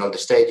 not in all the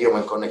stadium,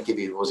 and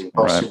connectivity was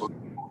impossible.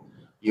 Right.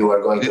 You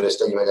were going to the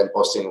stadium and then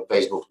posting on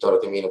Facebook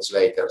 30 minutes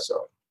later.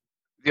 So.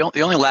 The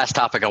only last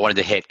topic I wanted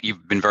to hit,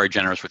 you've been very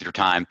generous with your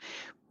time,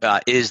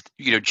 is,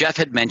 Jeff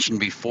had mentioned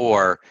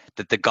before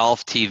that the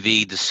Golf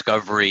TV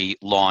Discovery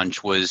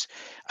launch was,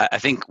 I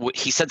think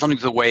he said something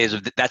to the way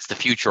is that's the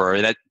future,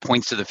 or that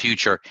points to the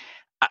future.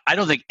 I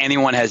don't think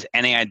anyone has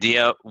any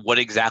idea what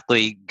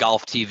exactly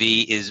golf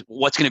TV is,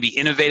 what's going to be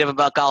innovative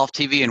about golf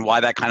TV and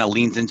why that kind of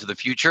leans into the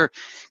future.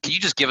 Can you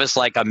just give us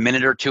like a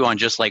minute or two on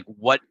just like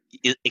what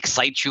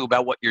excites you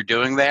about what you're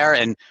doing there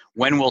and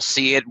when we'll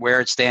see it,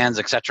 where it stands,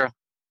 etc.?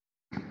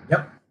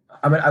 Yep.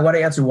 I want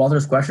to answer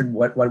Walter's question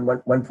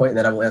one point, and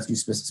then I will ask you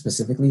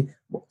specifically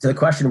to the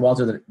question,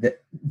 Walter,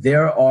 that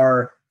there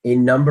are a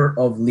number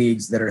of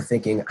leagues that are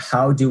thinking,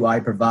 how do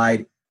I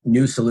provide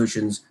new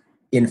solutions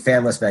in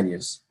fanless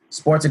venues?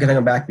 Sports are going to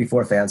come back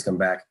before fans come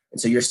back. And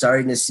so you're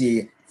starting to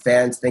see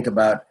fans think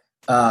about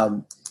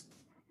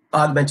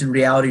augmented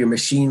reality or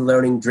machine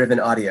learning driven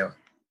audio.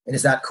 And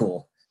is that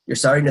cool? You're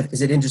starting to,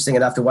 is it interesting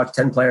enough to watch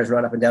 10 players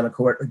run up and down the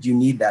court, or do you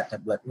need that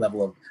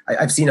level of,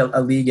 I've seen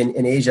a league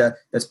in Asia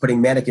that's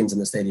putting mannequins in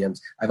the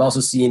stadiums. I've also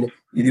seen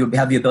you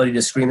have the ability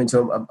to scream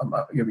into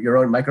your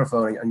own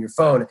microphone on your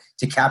phone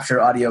to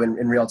capture audio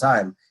in real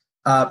time.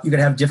 You're going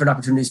to have different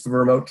opportunities for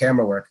remote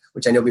camera work,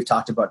 which I know we've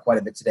talked about quite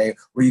a bit today,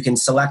 where you can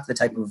select the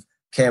type of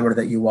camera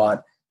that you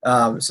want,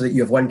 so that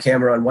you have one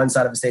camera on one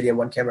side of the stadium,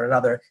 one camera on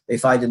another. They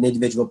find an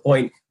individual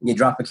point, and you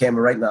drop a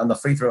camera right on the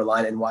free throw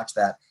line and watch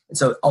that. And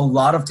so a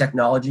lot of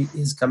technology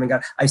is coming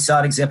out. I saw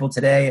an example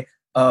today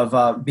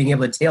of being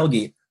able to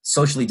tailgate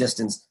socially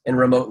distanced and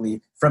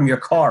remotely from your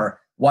car,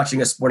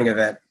 watching a sporting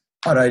event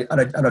on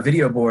a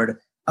video board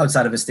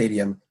outside of a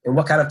stadium. And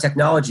what kind of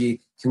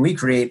technology can we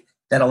create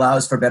that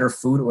allows for better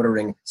food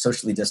ordering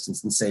socially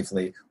distanced and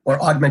safely,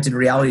 or augmented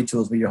reality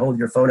tools where you hold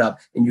your phone up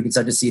and you can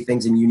start to see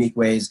things in unique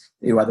ways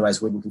that you otherwise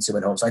wouldn't consume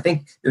at home. So I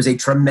think there's a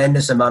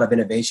tremendous amount of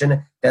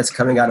innovation that's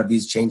coming out of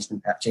these changed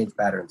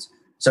patterns.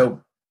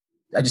 So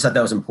I just thought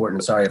that was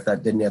important. Sorry if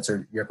that didn't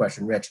answer your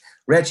question, Rich.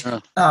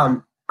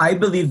 I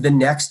believe the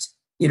next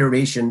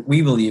iteration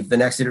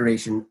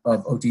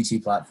of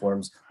OTT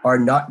platforms are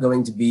not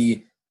going to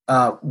be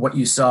what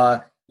you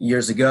saw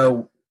years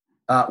ago,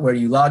 where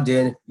you logged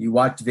in, you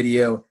watched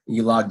video, and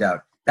you logged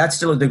out. That's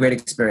still the great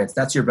experience.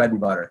 That's your bread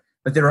and butter.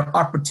 But there are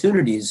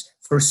opportunities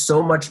for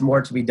so much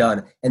more to be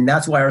done. And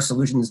that's why our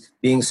solutions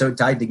being so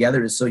tied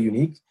together is so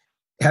unique.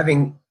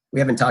 We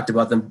haven't talked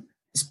about them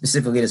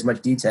specifically in as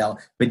much detail,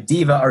 but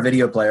Diva, our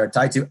video player,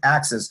 tied to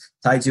Axis,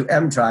 tied to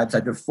M-Tribe,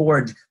 tied to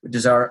Forge, which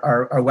is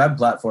our web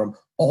platform.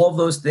 All of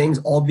those things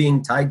all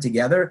being tied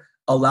together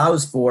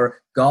allows for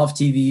golf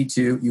TV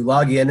to, you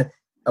log in,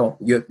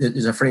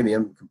 there's a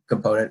freemium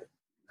component,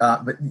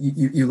 but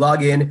you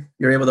log in,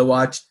 you're able to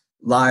watch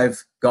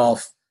live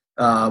golf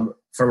from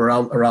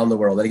around the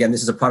world. And again,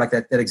 this is a product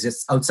that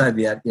exists outside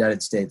the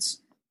United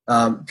States.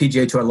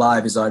 PGA Tour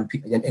Live is on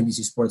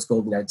NBC Sports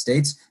Gold in the United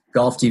States.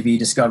 Golf TV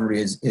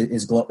Discovery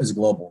is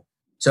global.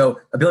 So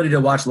ability to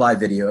watch live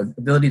video,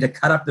 ability to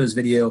cut up those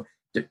videos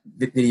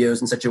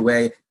in such a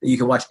way that you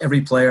can watch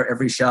every player,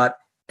 every shot,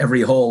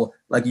 every hole,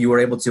 like you were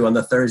able to on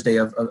the Thursday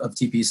of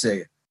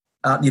TPC.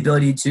 The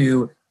ability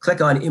to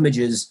click on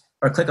images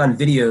or click on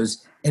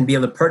videos and be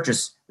able to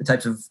purchase the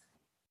types of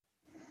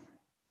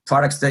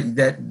products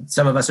that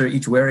some of us are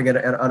each wearing on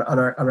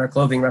our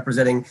clothing,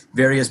 representing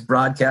various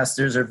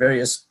broadcasters or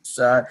various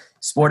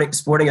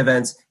sporting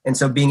events. And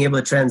so being able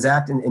to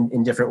transact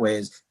in different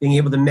ways, being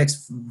able to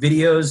mix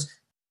videos,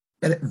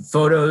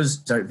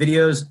 photos,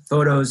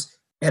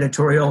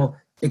 editorial,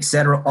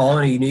 etc., all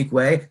in a unique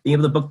way, being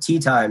able to book tee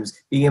times,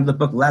 being able to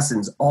book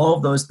lessons, all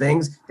of those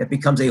things that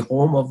becomes a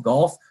home of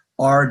golf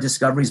are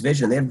Discovery's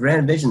vision. They have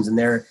grand visions, and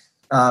they're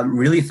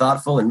really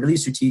thoughtful and really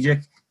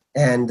strategic,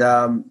 and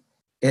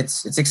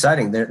it's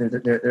exciting. They're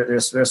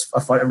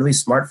a really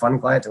smart, fun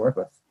client to work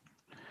with.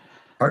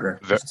 Partner,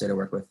 I should say, to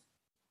work with.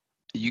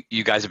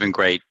 You guys have been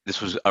great.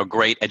 This was a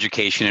great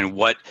education in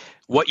what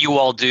you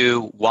all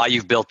do, why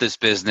you've built this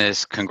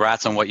business.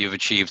 Congrats on what you've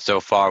achieved so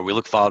far. We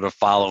look forward to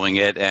following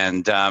it.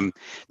 And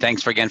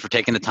thanks again for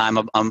taking the time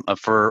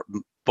for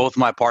both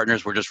my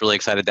partners. We're just really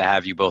excited to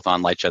have you both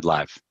on LightShed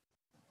Live.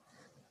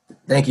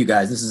 Thank you,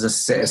 guys. This is a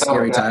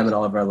scary time in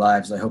all of our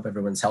lives. I hope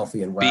everyone's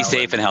healthy and well. Be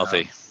safe and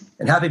healthy.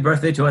 And happy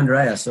birthday to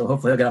Andrea. So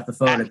hopefully he'll get off the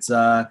phone. It's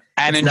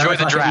enjoy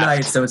the draft.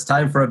 Night, so it's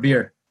time for a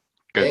beer.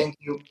 Good. Thank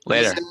you.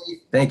 Later.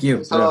 Thank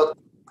you.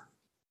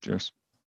 Cheers.